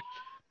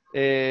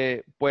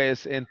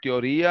 Pues en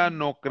teoría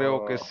no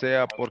creo que Oh,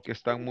 sea porque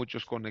están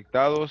muchos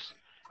conectados,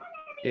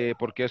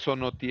 porque eso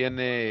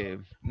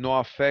no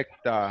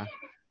afecta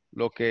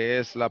lo que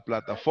es la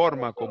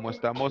plataforma. Como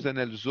estamos en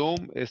el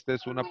Zoom, esta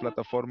es una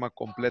plataforma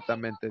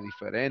completamente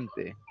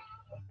diferente.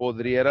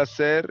 Podría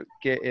ser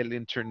que el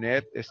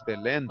internet esté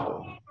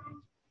lento,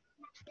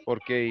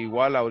 porque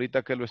igual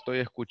ahorita que lo estoy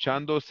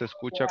escuchando, se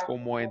escucha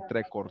como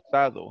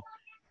entrecortado,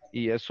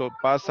 y eso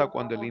pasa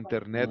cuando el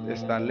internet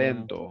está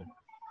lento.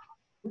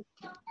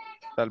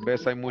 Tal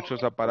vez hay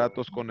muchos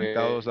aparatos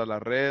conectados a la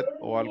red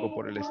o algo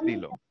por el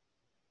estilo.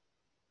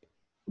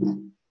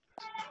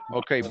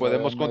 Ok,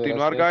 podemos bueno,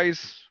 continuar, gracias.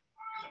 guys.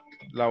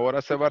 La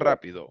hora se va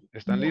rápido.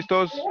 ¿Están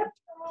listos?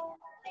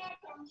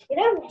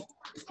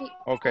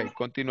 Ok,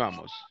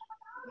 continuamos.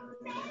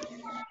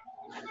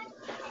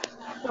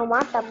 No,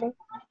 mátame.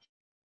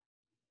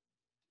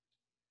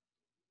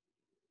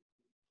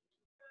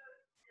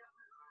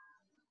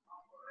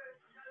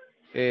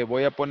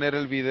 Voy a poner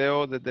el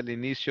video desde el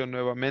inicio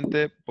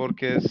nuevamente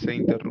porque se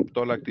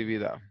interrumpió la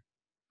actividad.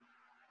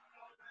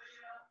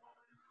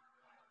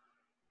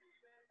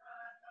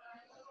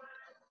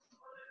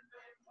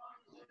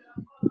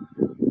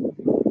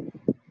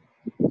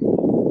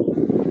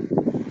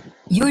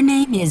 Your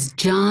name is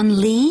John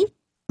Lee?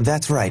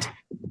 That's right.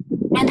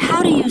 And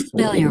how do you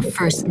spell your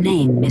first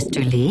name,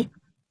 Mr. Lee?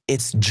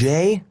 It's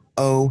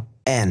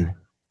Jon.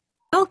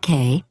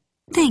 Okay,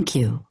 thank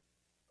you.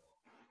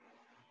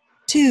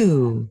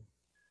 2.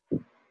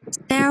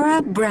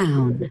 Sarah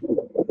Brown.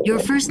 Your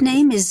first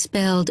name is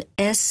spelled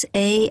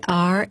S-A-R-A-H?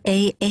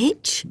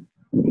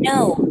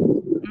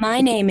 No, my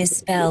name is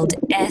spelled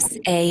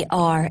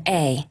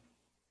S-A-R-A.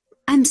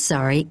 I'm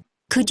sorry,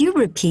 could you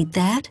repeat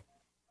that?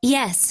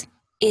 Yes,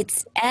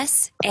 it's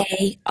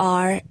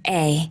S-A-R-A.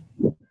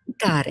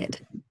 Got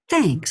it.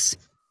 Thanks.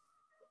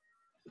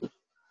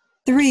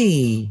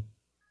 3.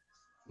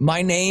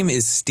 My name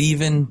is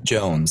Stephen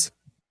Jones.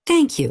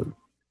 Thank you.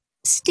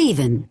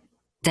 Stephen.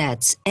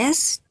 That's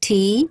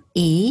S-T-E-V.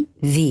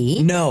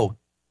 No,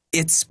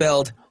 it's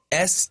spelled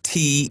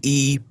Stephen.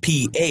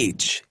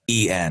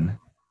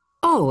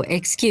 Oh,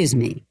 excuse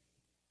me.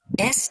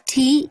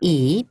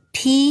 S-T-E-P-H-E-N.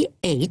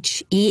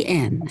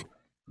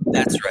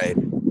 That's right.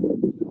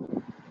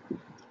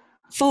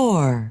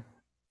 4.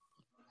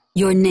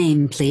 Your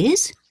name,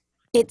 please?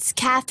 It's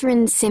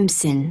Catherine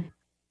Simpson.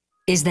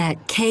 Is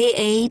that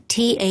K-A-T-H-E-R-I-N-E?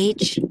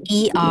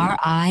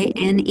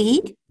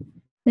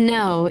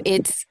 No,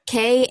 it's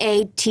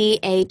K-A-T-H-R-Y-N.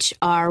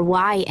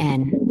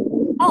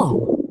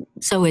 Oh,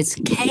 so it's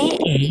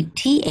K-A-T-H-R-Y-N.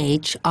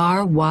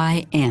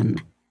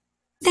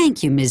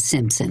 Thank you, Ms.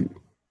 Simpson.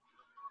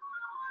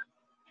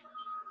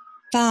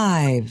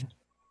 5.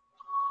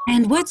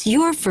 And what's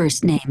your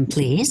first name,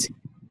 please?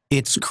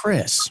 It's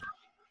Chris.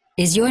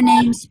 Is your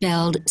name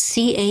spelled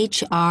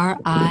C-H-R-I-S?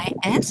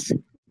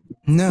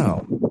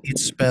 No,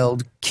 it's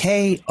spelled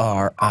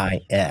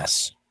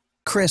K-R-I-S.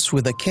 Chris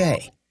with a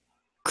K.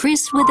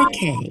 Chris with a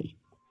K.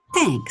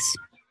 Thanks.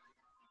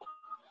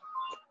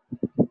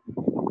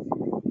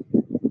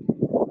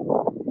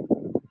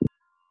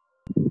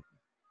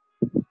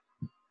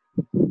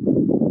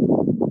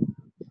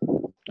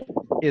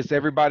 Is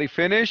everybody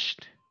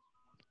finished?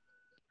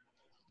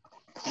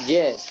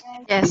 Yes.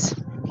 Yes.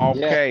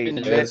 Okay,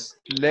 Yes.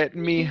 let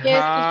me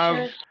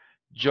have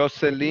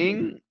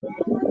Jocelyn.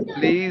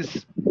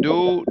 Please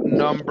do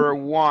number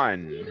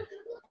 1.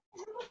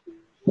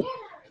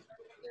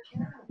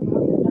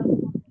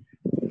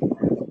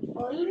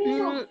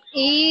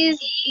 Is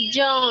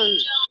John.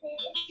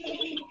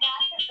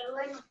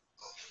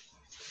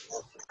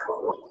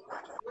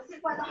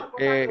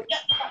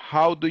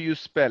 How do you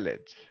spell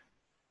it?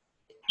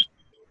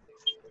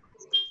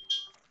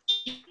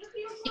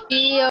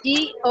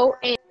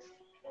 G-O-N.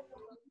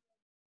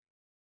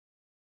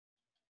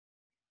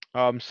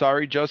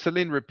 Sorry,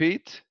 Jocelyn,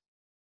 repeat.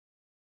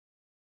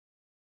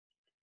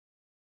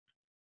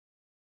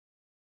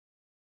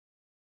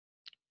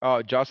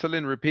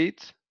 Jocelyn,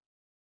 repeat.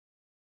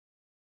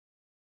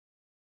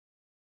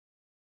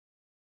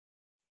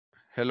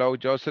 Hello,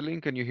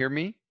 Jocelyn, can you hear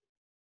me?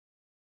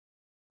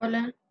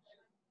 Hola.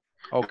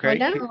 Okay.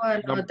 Hola o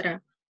a la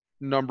otra.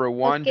 Number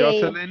one, Okay.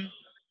 Jocelyn.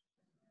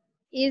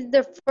 Is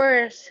the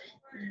first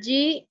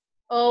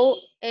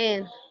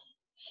G-O-N.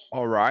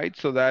 All right,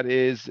 so that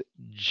is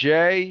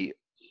J-O-N.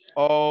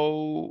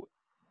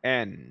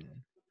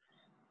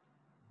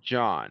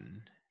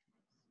 John.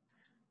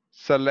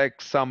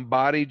 Select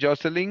somebody,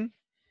 Jocelyn.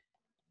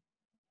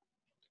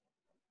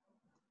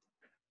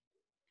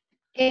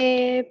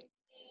 Eh,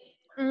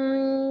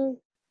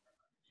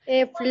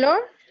 Flor.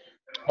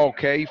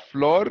 Okay,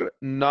 Flor,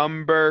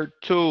 number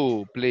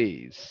 2,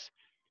 please.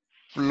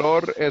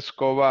 Flor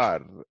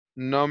Escobar,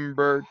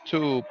 number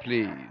 2,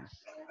 please.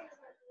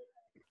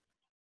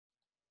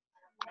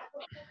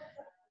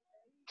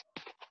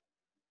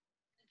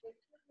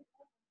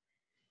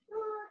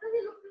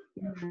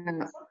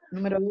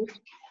 Número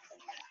 2.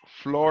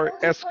 Flor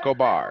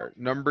Escobar,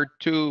 number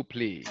 2,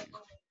 please.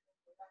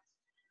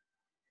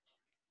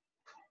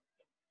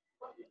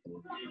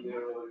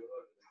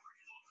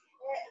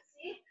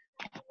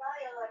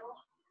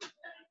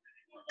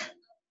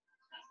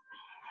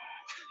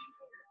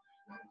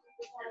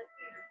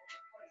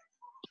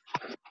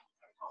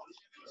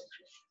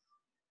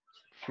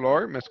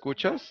 Flor, ¿me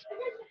escuchas?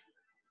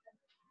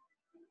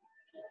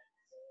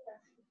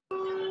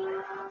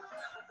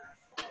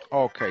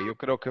 Ok, yo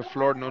creo que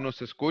Flor no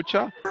nos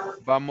escucha.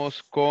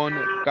 Vamos con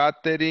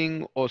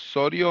Katherine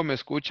Osorio, ¿me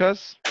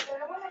escuchas?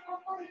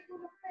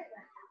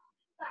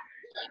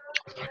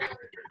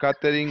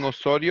 Katherine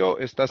Osorio,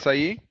 ¿estás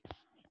ahí?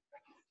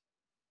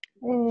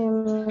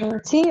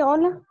 Sí,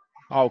 hola.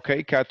 Ok,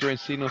 Catherine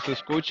sí nos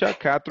escucha.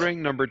 Catherine,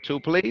 number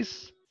 2,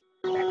 please.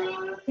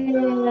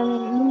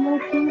 Number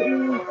 2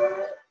 is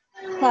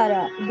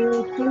Sarah.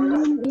 The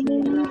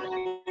spelling is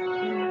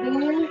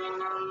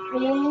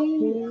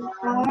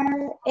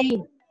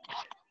S-A-R-A.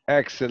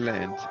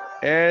 Excellent.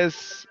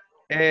 S-A-R-A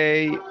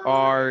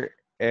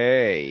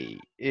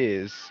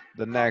is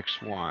the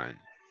next one.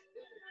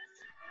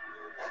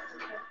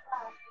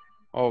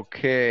 Ok,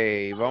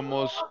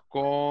 vamos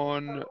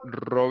con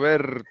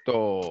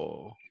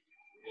Roberto.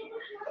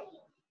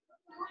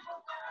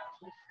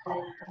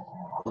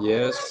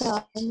 Yes.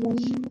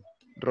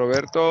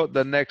 Roberto,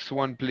 the next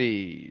one,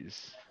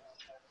 please.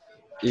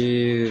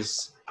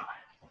 Is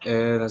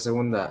la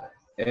segunda.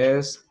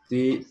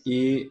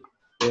 S-T-E-P-H-E-N.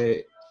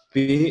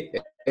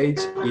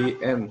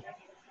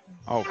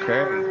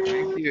 Okay,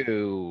 thank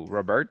you,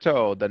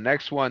 Roberto. The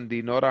next one,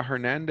 Dinora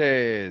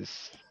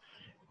Hernandez.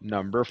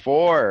 Number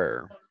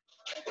 4.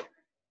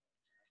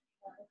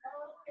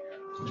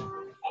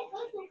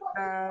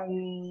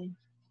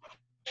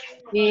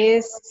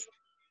 Is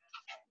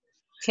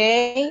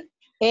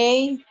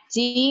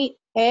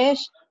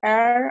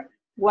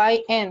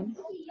K-A-G-S-R-Y-N.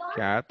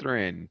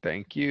 Catherine,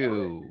 thank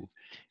you.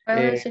 ¿Puedo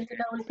Eh, decirte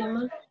la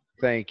última?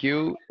 thank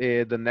you.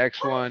 The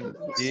next one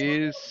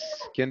is,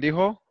 ¿quién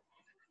dijo?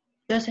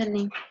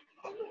 Jocelyn.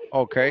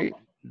 Okay,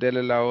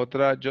 dele la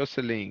otra,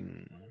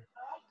 Jocelyn.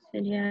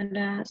 Sería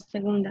la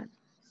segunda.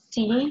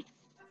 C-H-R-I-S.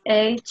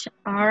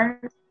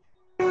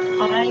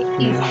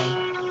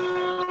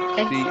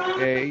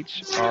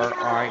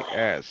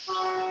 C-H-R-I-S.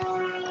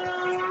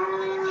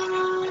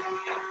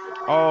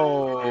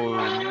 Oh,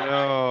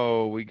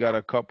 no, we got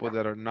a couple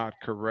that are not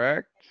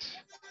correct.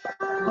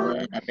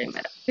 La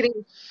primera.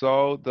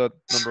 So the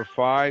number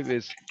 5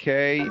 is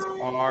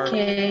K-R.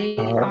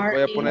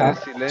 Voy a poner en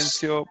K-R-E.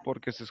 silencio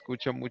porque se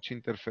escucha mucha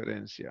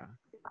interferencia.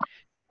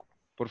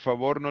 Por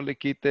favor, no le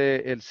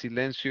quite el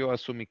silencio a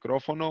su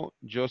micrófono.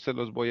 Yo se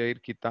los voy a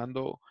ir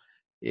quitando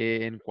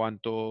en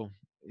cuanto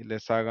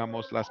les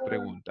hagamos las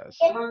preguntas.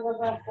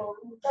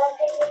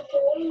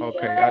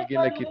 Ok,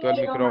 alguien le quitó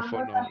el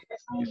micrófono.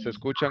 ¿Y se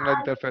escuchan la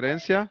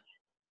interferencia?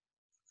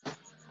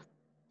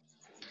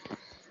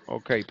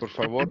 Ok, por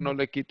favor, no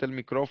le quite el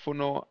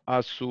micrófono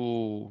a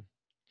su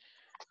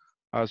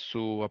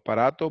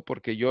aparato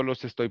porque yo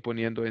los estoy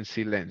poniendo en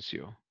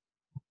silencio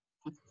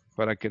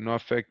para que no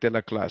afecte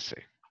la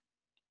clase.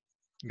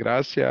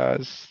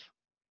 Gracias.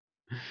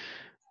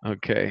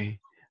 Okay.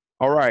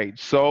 All right.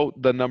 So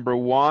the number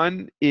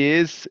 1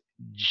 is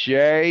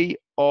J-O-N.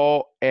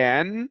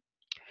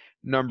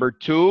 Number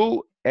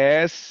 2,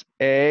 S-A-R-A.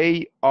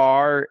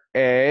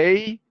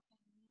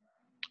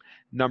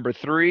 Number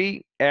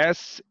 3,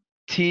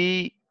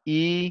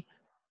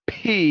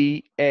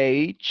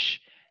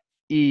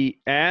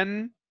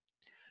 S-T-E-P-H-E-N.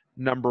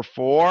 Number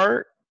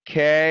 4,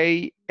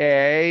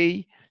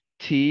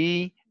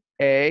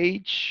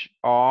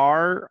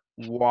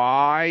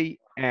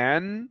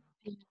 K-A-T-H-R-Y-N.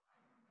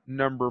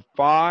 Number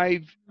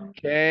 5,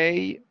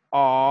 K-R-I-S.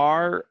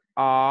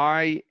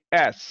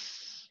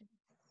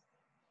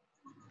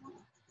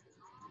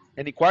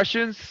 Any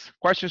questions?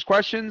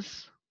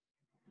 Questions?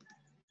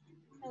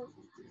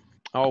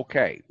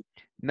 Okay.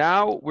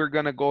 Now we're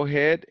going to go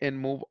ahead and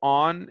move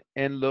on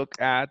and look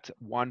at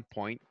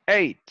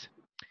 1.8.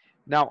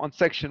 Now on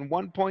section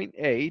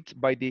 1.8,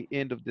 by the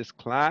end of this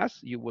class,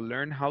 you will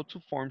learn how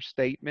to form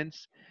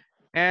statements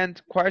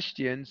and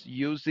questions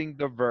using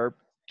the verb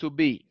to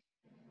be.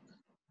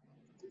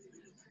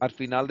 Al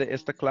final de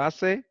esta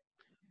clase,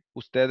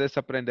 ustedes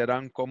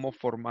aprenderán cómo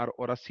formar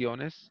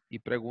oraciones y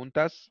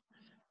preguntas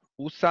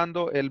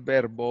usando el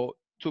verbo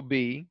to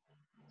be,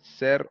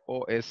 ser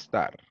o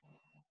estar.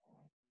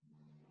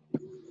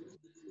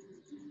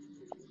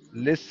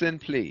 Listen,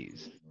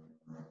 please.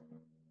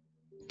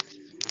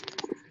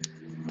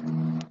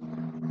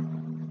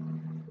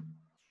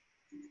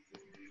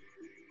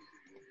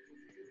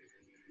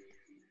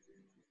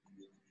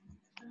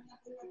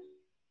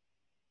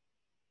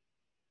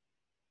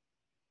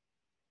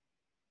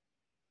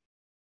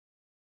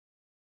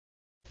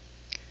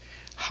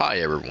 Hi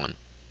everyone.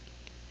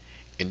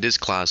 In this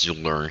class you'll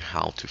learn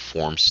how to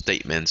form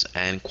statements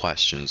and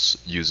questions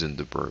using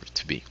the verb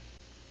to be.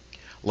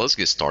 Let's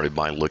get started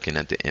by looking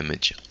at the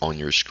image on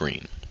your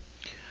screen.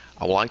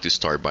 I would like to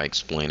start by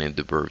explaining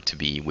the verb to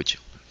be, which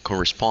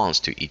corresponds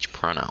to each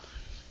pronoun.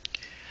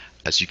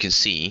 As you can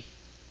see,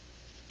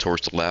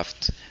 towards the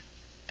left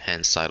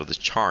hand side of the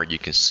chart, you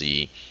can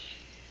see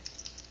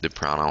the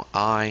pronoun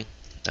I,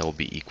 that will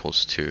be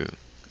equals to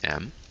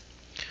am.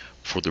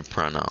 For the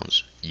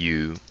pronouns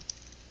you,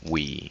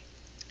 we,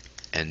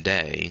 and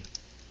they,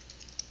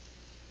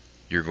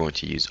 you're going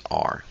to use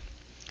are.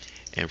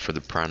 And for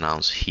the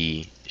pronouns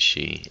he,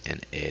 she,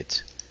 and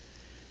it,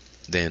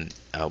 then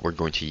we're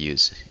going to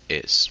use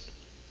is.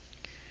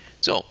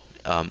 So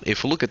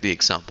if we look at the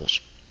examples,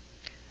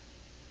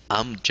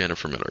 I'm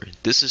Jennifer Miller.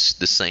 This is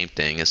the same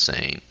thing as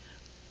saying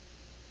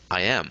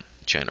I am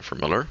Jennifer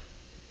Miller.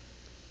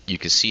 You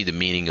can see the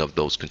meaning of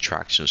those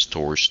contractions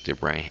towards the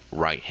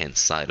right hand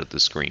side of the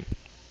screen.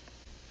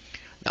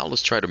 Now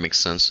let's try to make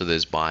sense of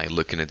this by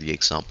looking at the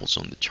examples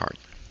on the chart.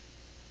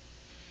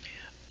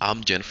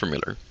 I'm Jennifer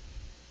Miller.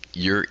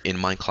 You're in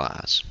my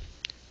class.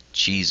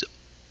 She's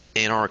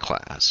in our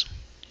class.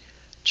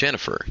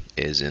 Jennifer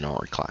is in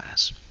our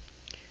class.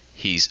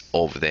 He's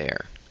over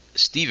there.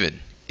 Steven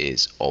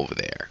is over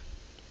there.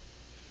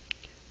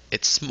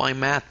 It's my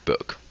math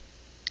book.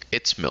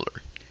 It's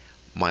Miller.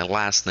 My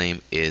last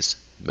name is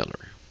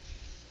Miller.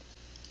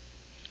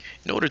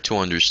 In order to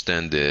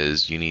understand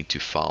this, you need to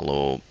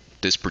follow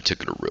this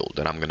particular rule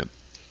that I'm going to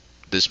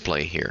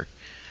display here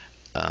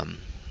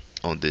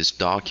on this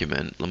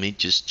document. Let me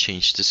just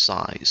change the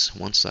size.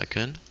 1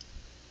 second.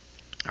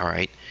 All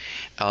right.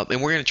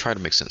 And we're going to try to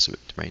make sense of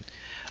it, right?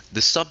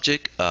 The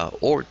subject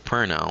or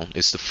pronoun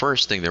is the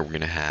first thing that we're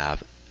going to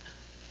have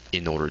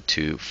in order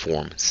to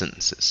form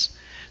sentences.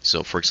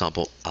 So, for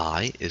example,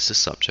 I is the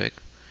subject.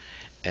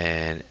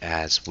 And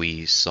as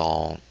we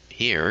saw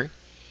here,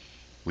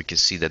 we can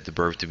see that the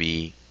verb to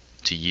be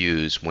to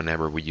use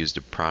whenever we use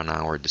the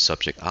pronoun or the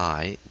subject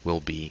I will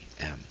be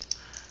am.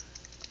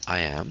 I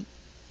am.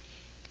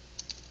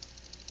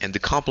 And the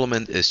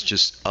complement is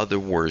just other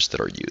words that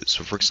are used.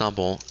 So for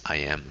example, I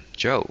am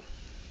Joe.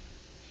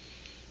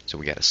 So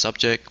we got a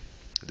subject,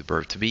 the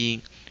verb to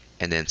be,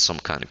 and then some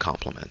kind of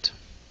complement.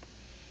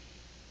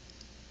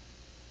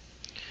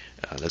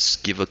 Let's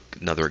give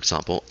another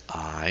example.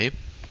 I,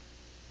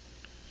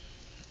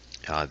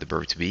 the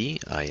verb to be,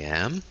 I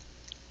am.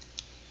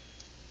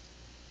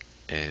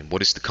 And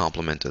what is the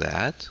complement to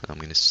that? I'm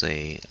going to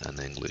say an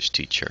English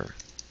teacher.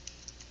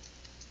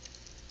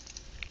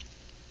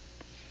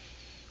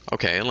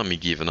 Okay, let me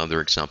give another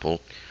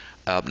example.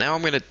 Now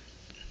I'm going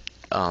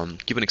to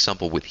give an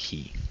example with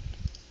he.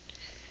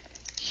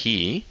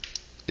 He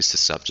is the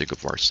subject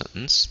of our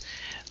sentence.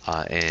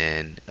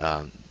 And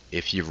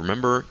if you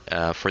remember,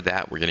 for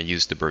that, we're going to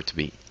use the verb to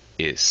be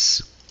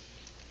is.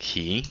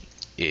 He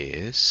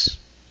is.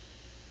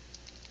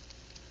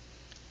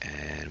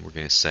 And we're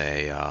going to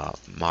say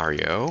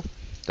Mario.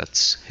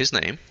 That's his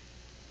name.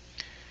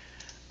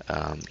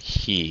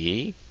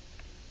 He.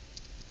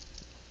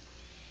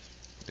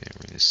 Then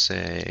we're going to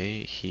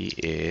say he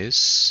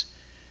is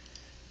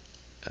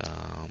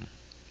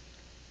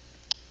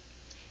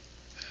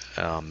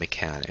a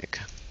mechanic.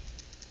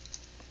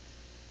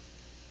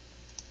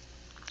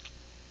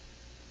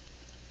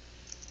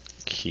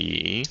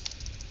 He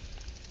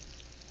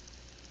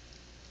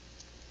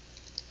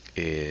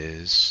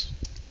is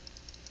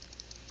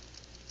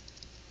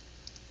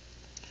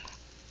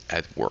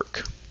at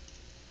work.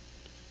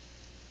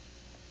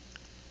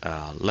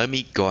 Let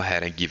me go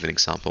ahead and give an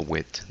example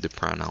with the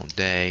pronoun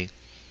they.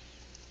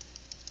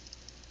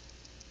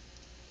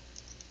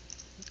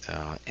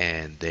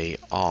 And they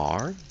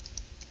are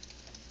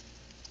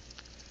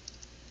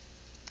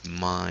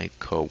my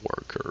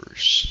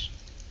co-workers.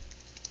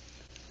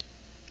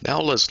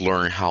 Now let's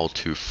learn how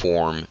to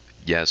form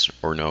yes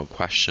or no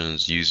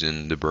questions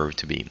using the verb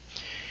to be.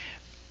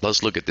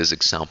 Let's look at this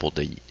example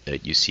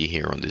that you see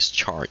here on this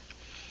chart.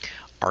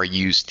 Are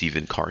you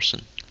Stephen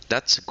Carson?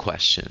 That's a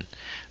question.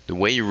 The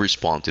way you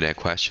respond to that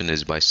question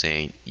is by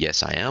saying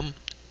yes I am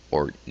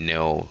or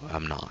no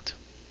I'm not.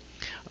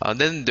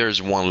 Then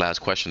there's one last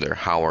question there.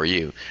 How are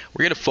you?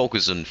 We're going to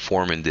focus on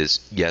forming these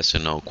yes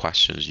and no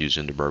questions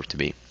using the verb to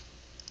be.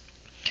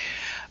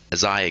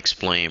 As I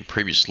explained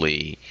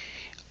previously,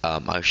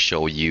 I'll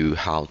show you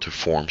how to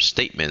form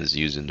statements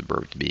using the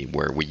verb to be,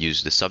 where we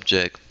use the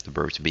subject, the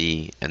verb to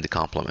be, and the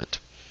complement.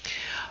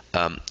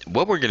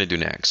 What we're going to do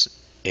next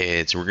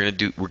is we're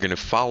going to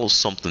follow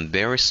something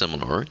very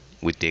similar,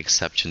 with the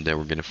exception that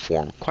we're going to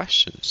form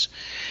questions.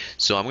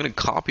 So I'm going to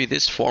copy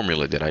this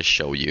formula that I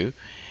show you,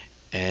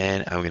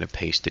 and I'm going to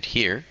paste it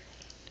here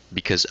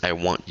because I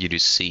want you to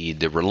see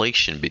the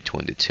relation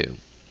between the two.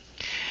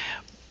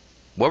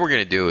 What we're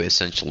going to do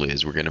essentially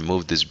is we're going to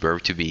move this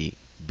verb to be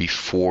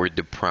before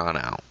the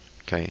pronoun.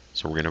 Okay,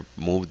 so we're going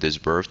to move this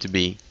verb to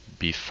be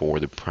before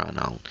the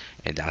pronoun,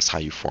 and that's how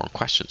you form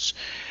questions.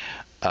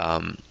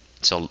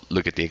 So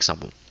look at the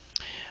example.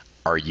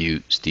 Are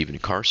you Stephen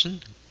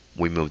Carson?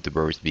 We move the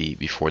verb to be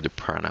before the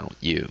pronoun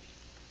you.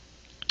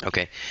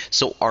 Okay,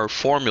 so our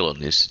formula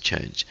needs to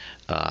change.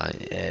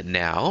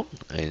 Now,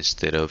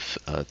 instead of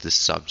the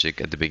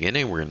subject at the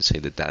beginning, we're going to say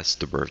that that's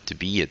the verb to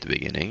be at the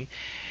beginning.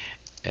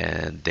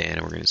 And then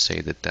we're going to say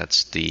that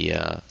that's the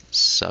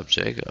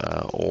subject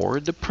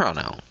or the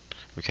pronoun.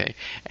 Okay,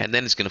 and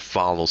then it's going to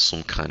follow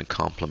some kind of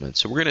complement.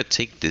 So we're going to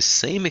take the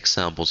same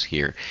examples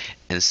here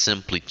and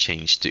simply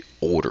change the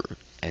order.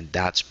 And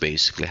that's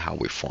basically how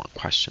we form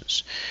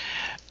questions.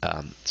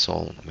 So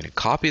I'm going to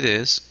copy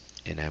this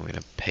and I'm going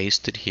to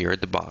paste it here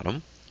at the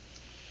bottom.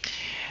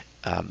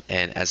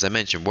 And as I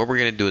mentioned, what we're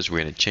going to do is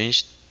we're going to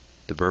change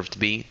the verb to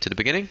be to the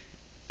beginning,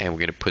 and we're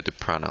going to put the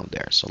pronoun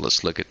there. So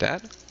let's look at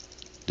that.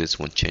 This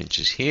one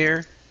changes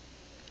here.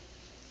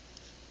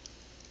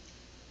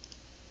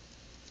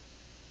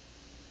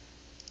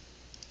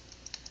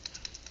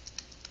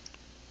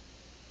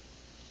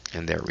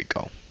 And there we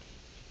go.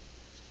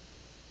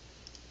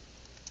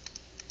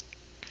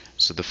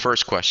 So the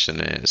first question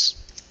is,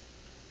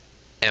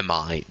 am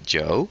I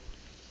Joe?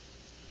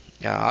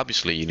 Yeah,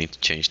 obviously you need to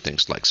change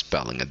things like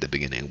spelling at the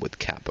beginning with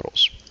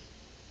capitals.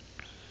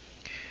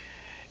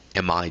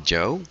 Am I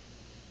Joe?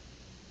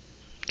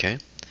 Okay.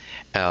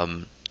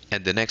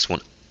 And the next one,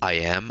 I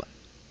am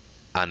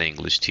an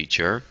English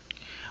teacher.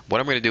 What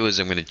I'm going to do is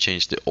I'm going to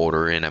change the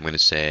order, and I'm going to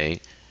say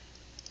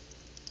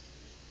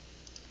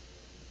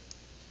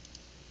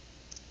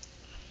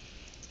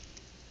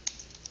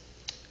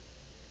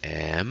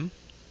am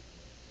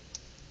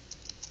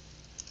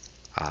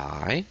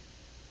I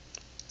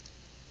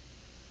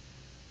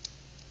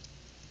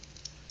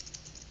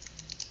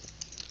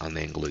an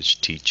English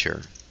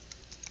teacher?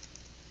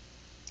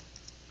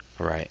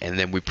 All right, and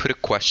then we put a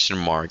question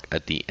mark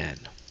at the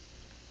end.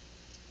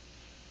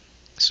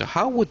 So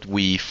how would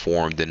we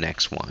form the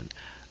next one?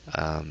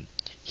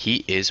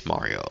 He is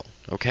Mario.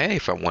 Okay,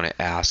 if I want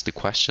to ask the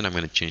question, I'm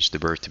going to change the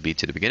verb to be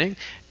to the beginning,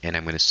 and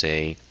I'm going to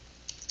say,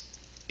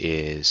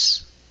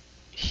 is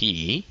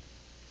he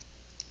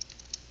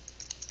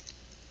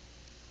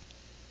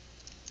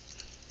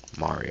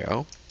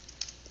Mario?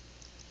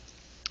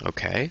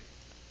 Okay.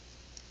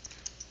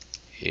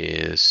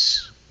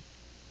 Is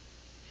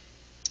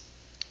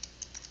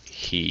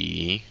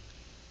he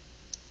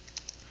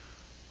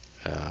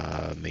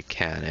a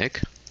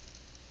mechanic?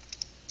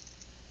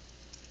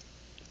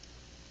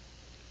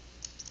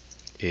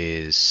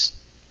 Is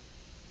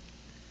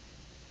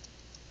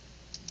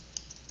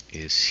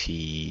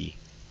he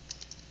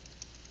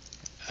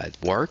at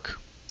work?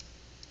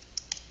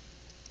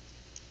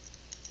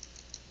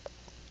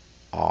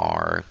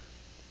 Are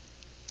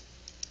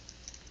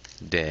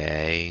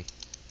they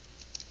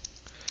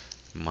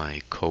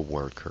my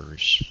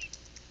coworkers?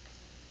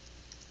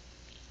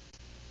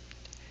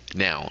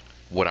 Now,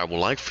 what I would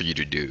like for you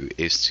to do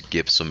is to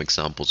give some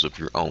examples of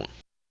your own.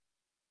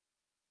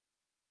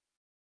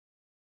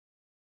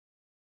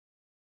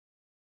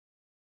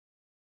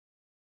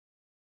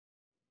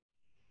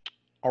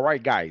 All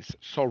right, guys.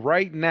 So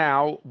right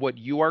now, what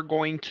you are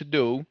going to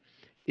do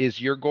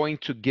is you're going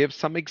to give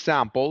some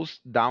examples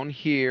down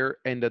here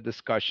in the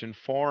discussion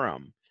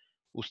forum.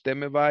 Usted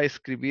me va a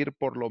escribir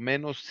por lo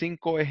menos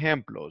 5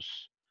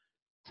 ejemplos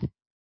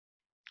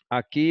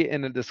aquí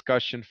en el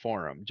discussion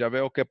forum. Ya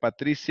veo que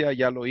Patricia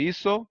ya lo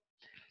hizo.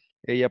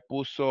 Ella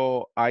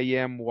puso I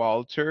am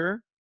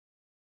Walter.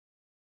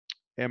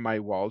 Am I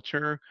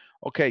Walter?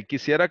 Ok,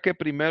 quisiera que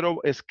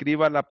primero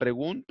escriba la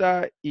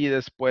pregunta y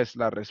después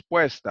la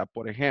respuesta.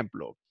 Por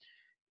ejemplo,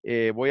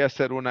 voy a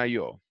hacer una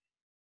yo.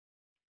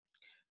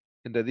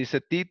 Donde dice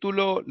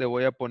título, le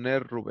voy a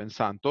poner Rubén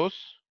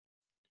Santos.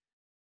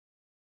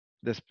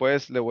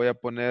 Después le voy a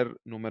poner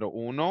número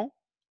 1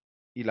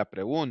 y la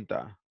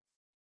pregunta.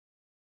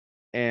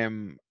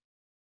 Am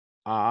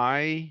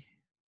I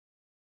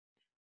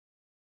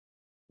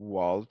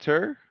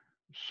Walter?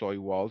 ¿Soy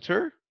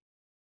Walter?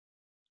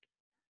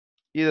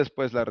 Y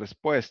después la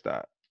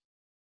respuesta.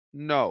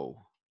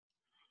 No,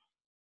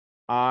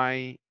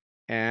 I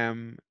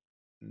am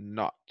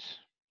not.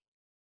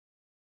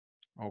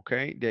 Ok,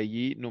 de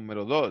allí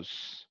número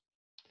 2.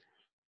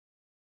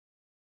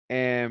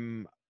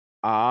 Am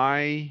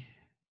I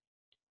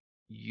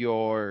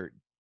your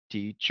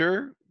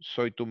teacher?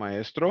 ¿Soy tu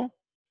maestro?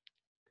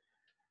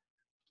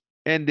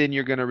 And then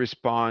you're going to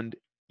respond,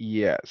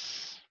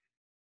 yes,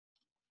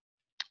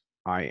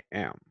 I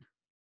am.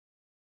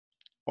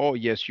 Oh,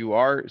 yes, you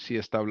are, si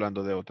está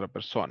hablando de otra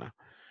persona.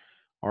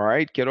 All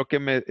right, quiero que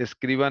me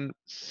escriban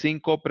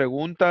 5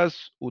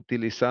 preguntas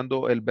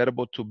utilizando el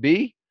verbo to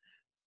be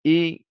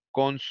y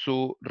con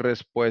su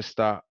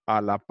respuesta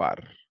a la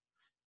par.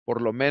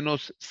 Por lo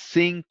menos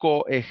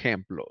 5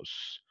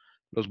 ejemplos.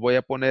 Los voy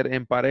a poner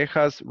en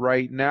parejas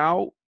right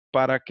now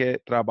para que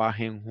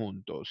trabajen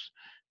juntos.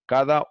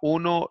 Cada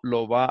uno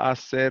lo va a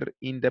hacer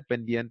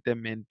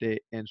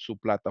independientemente en su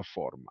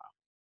plataforma.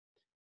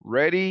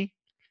 Ready?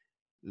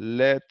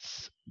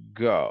 Let's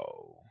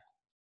go.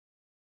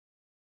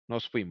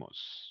 Nos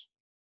fuimos.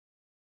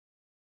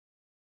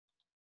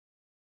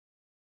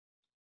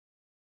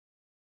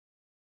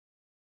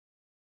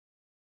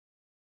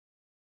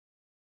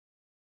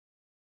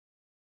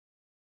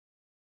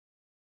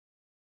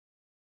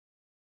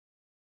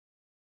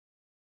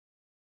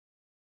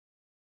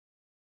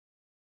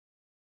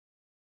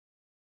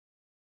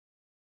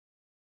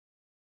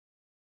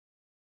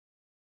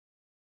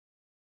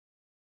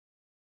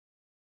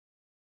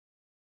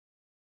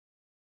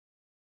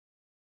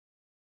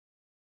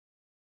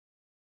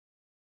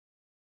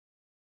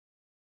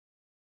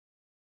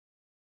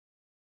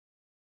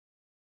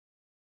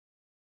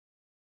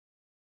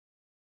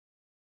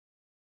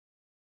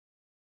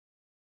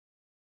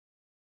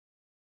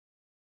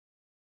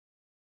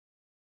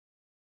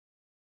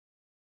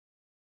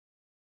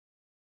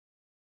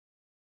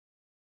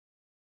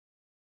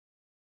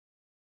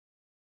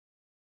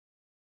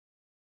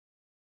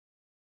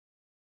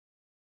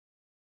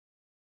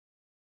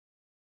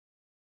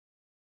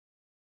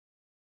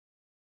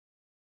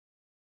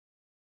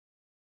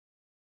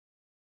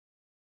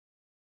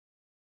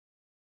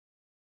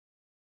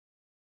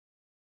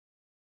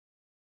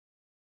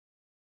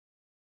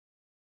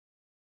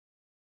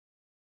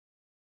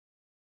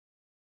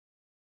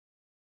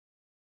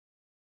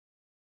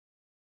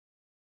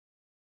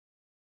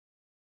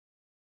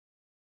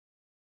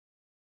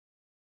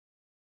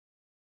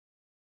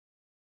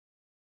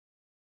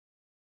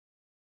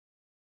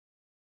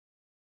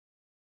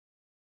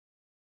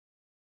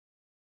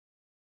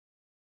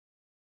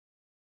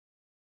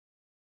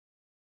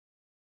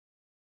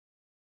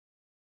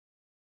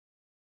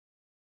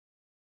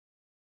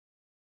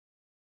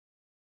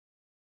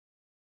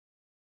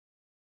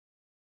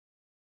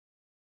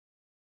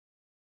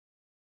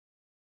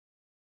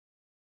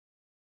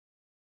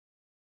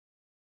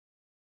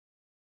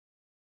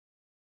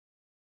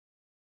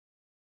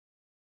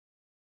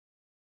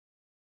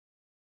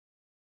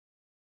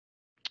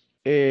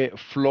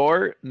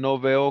 Flor, no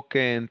veo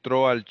que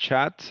entró al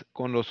chat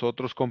con los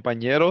otros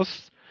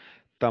compañeros.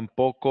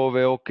 Tampoco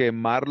veo que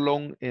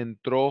Marlon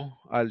entró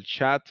al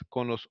chat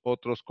con los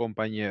otros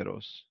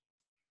compañeros.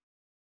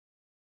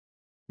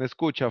 ¿Me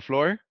escucha,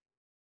 Flor?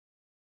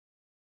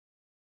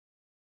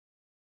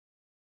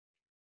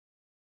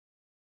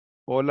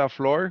 Hola,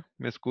 Flor,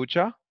 ¿me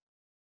escucha?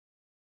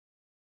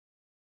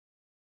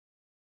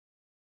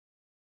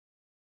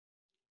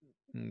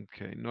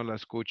 Ok, no la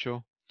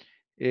escucho.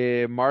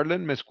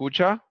 Marlon, ¿me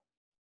escucha?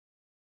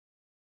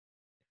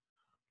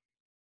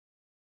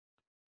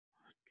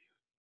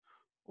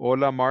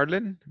 Hola,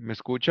 Marlon, ¿me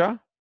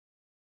escucha?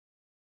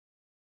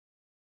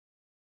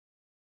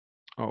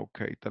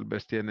 Ok, tal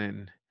vez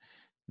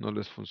no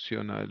les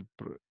funciona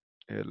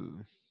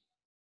el,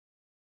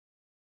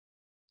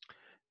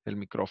 el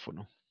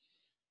micrófono.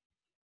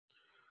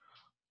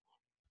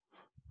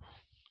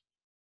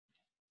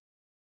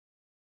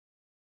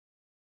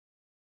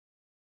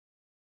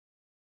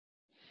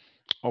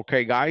 Ok,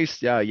 guys,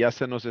 ya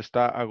se nos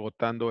está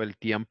agotando el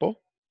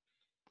tiempo.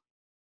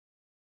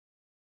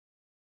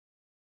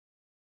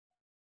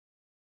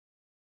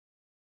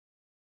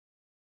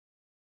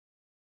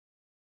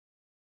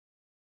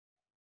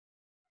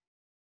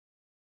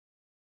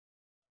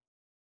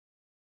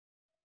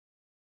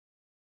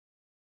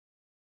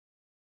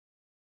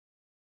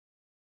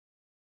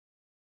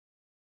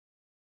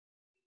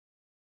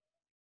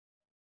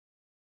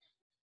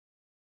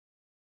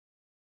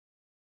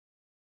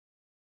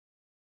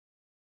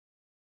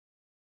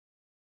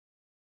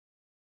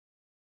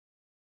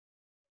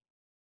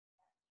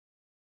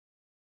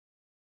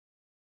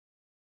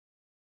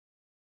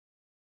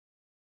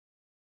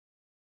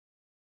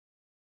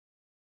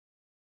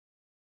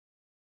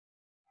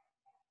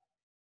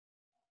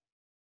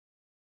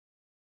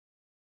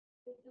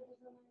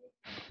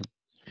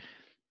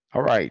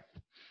 All right.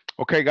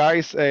 Ok,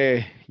 guys,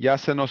 ya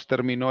se nos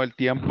terminó el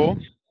tiempo.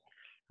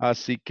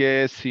 Así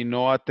que si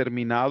no ha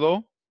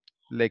terminado,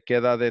 le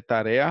queda de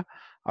tarea.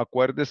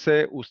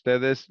 Acuérdese,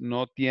 ustedes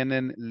no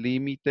tienen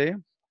límite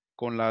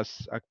con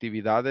las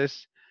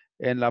actividades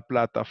en la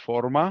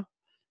plataforma.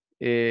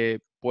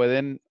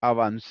 Pueden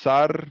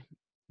avanzar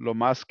lo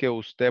más que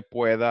usted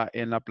pueda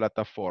en la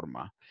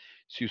plataforma.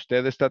 Si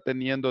usted está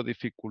teniendo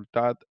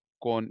dificultad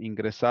con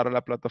ingresar a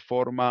la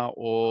plataforma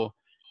o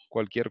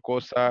cualquier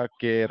cosa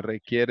que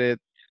requiere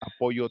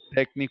apoyo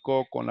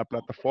técnico con la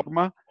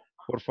plataforma,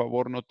 por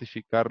favor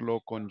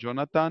notificarlo con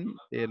Jonathan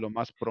lo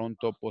más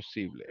pronto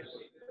posible.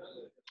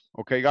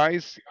 Okay,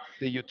 guys,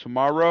 see you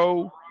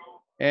tomorrow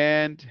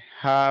and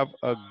have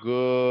a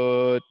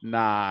good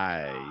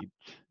night.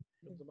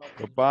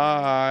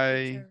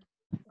 Bye-bye.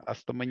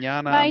 Hasta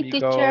mañana, Bye,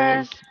 teacher.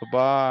 amigos.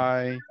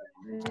 Bye-bye.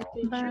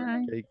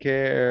 Bye. Take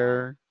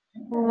care.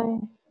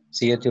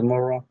 See you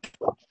tomorrow.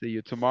 See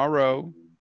you tomorrow.